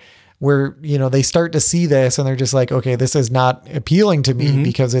where they start to see this and they're just like, okay, this is not appealing to me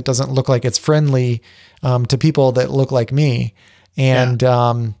because it doesn't look like it's friendly to people that look like me. And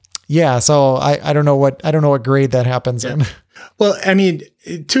so I don't know what grade that happens in. Well, I mean,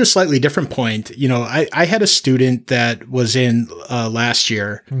 to a slightly different point, I had a student that was in last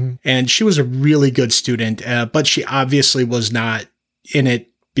year, and she was a really good student, but she obviously was not in it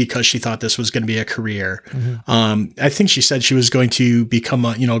because she thought this was going to be a career. I think she said she was going to become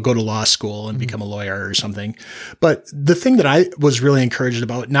go to law school and become a lawyer or something. But the thing that I was really encouraged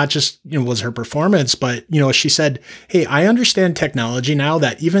about, not just, was her performance, but, she said, hey, I understand technology now,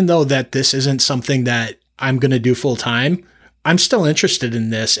 that even though that this isn't something that I'm going to do full time, I'm still interested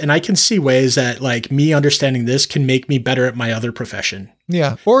in this. And I can see ways that, like, me understanding this can make me better at my other profession.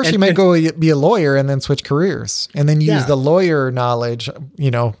 Yeah. Or she might go be a lawyer and then switch careers and then use the lawyer knowledge,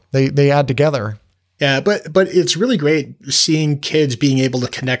 they add together. Yeah. But it's really great seeing kids being able to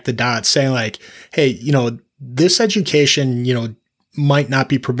connect the dots, saying like, hey, this education, might not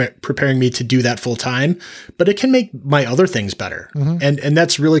be preparing me to do that full time, but it can make my other things better. And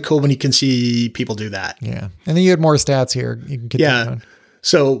that's really cool when you can see people do that. Yeah. And then you had more stats here. You can get that going.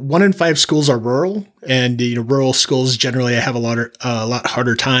 So 1 in 5 schools are rural, and rural schools generally have a lot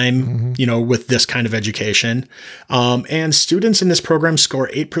harder time, with this kind of education. And students in this program score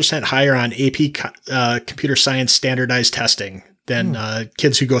 8% higher on AP computer science standardized testing than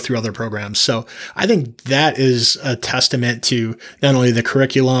kids who go through other programs. So I think that is a testament to not only the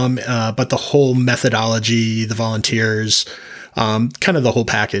curriculum, but the whole methodology, the volunteers, kind of the whole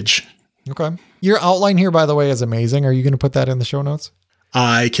package. Okay. Your outline here, by the way, is amazing. Are you going to put that in the show notes?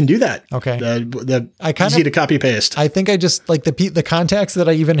 I can do that. Okay. Easy to copy paste. I think I just like the contacts that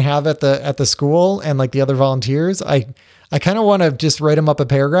I even have at the school and like the other volunteers. I kind of want to just write them up a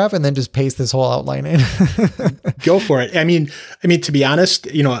paragraph and then just paste this whole outline in. Go for it. I mean, to be honest,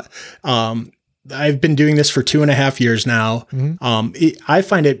 I've been doing this for 2.5 years now. I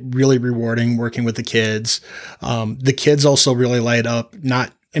find it really rewarding working with the kids. The kids also really light up.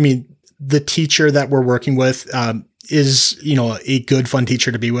 The teacher that we're working with, is, a good, fun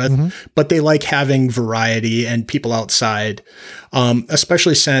teacher to be with, but they like having variety and people outside.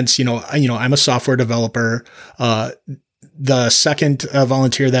 Especially since, I'm a software developer. The second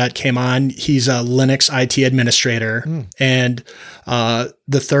volunteer that came on, he's a Linux IT administrator. And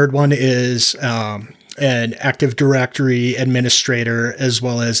the third one is an Active Directory administrator, as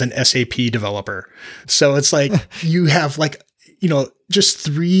well as an SAP developer. So it's like you have like, just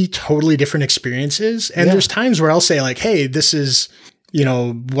 3 totally different experiences. And there's times where I'll say like, hey, this is,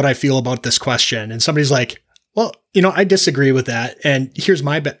 what I feel about this question. And somebody's like, well, I disagree with that. And here's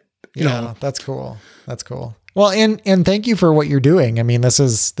my bet. That's cool. That's cool. Well, and thank you for what you're doing. I mean, this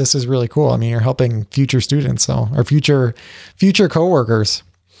is really cool. I mean, you're helping future students, or future coworkers.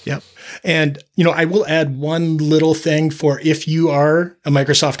 Yep. And, I will add one little thing for if you are a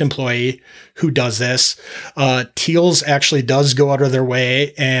Microsoft employee who does this, Teals actually does go out of their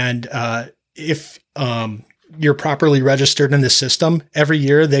way. And if you're properly registered in the system, every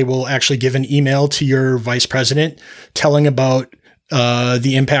year they will actually give an email to your vice president telling about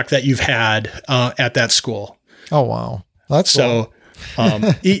the impact that you've had at that school. Oh, wow. That's so, cool.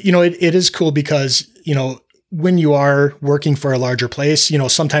 It is cool because, when you are working for a larger place,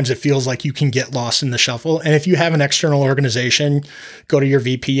 sometimes it feels like you can get lost in the shuffle. And if you have an external organization, go to your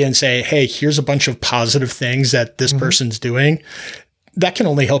VP and say, hey, here's a bunch of positive things that this person's doing. That can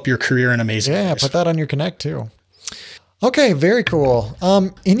only help your career in amazing ways. Put that on your Connect too. Okay, very cool.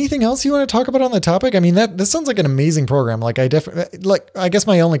 Anything else you want to talk about on the topic? I mean, this sounds like an amazing program. Like I guess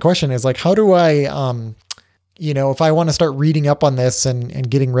my only question is like, how do I, if I want to start reading up on this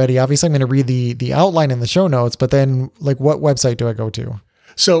and getting ready, obviously I'm going to read the outline in the show notes, but then like what website do I go to?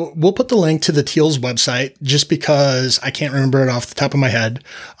 So we'll put the link to the Teals website just because I can't remember it off the top of my head.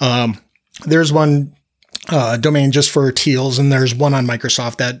 There's one domain just for Teals and there's one on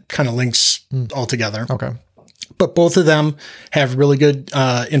Microsoft that kind of links all together. Okay. But both of them have really good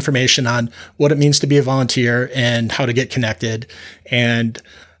information on what it means to be a volunteer and how to get connected. And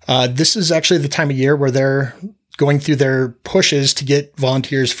this is actually the time of year where they're going through their pushes to get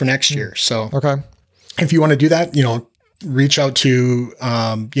volunteers for next year. So if you want to do that, reach out to,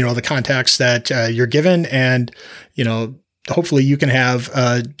 the contacts that you're given and, hopefully you can have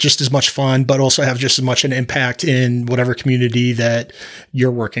just as much fun, but also have just as much an impact in whatever community that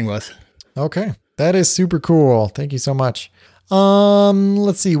you're working with. Okay. That is super cool. Thank you so much.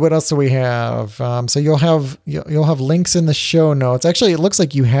 Let's see, what else do we have? So you'll have links in the show notes. Actually, it looks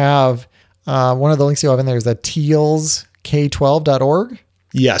like you have, one of the links you have in there is that tealsk12.org.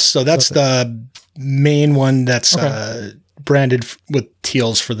 Yes. So that's the main one that's branded with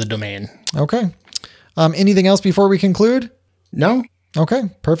Teals for the domain. Okay. Anything else before we conclude? No. Okay,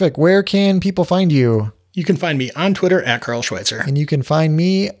 perfect. Where can people find you? You can find me on Twitter at Carl Schweitzer. And you can find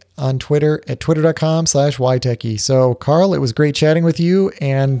me on Twitter at twitter.com/ytechie. So Carl, it was great chatting with you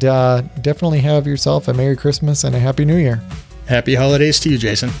and definitely have yourself a Merry Christmas and a Happy New Year. Happy holidays to you,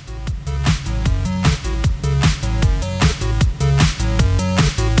 Jason.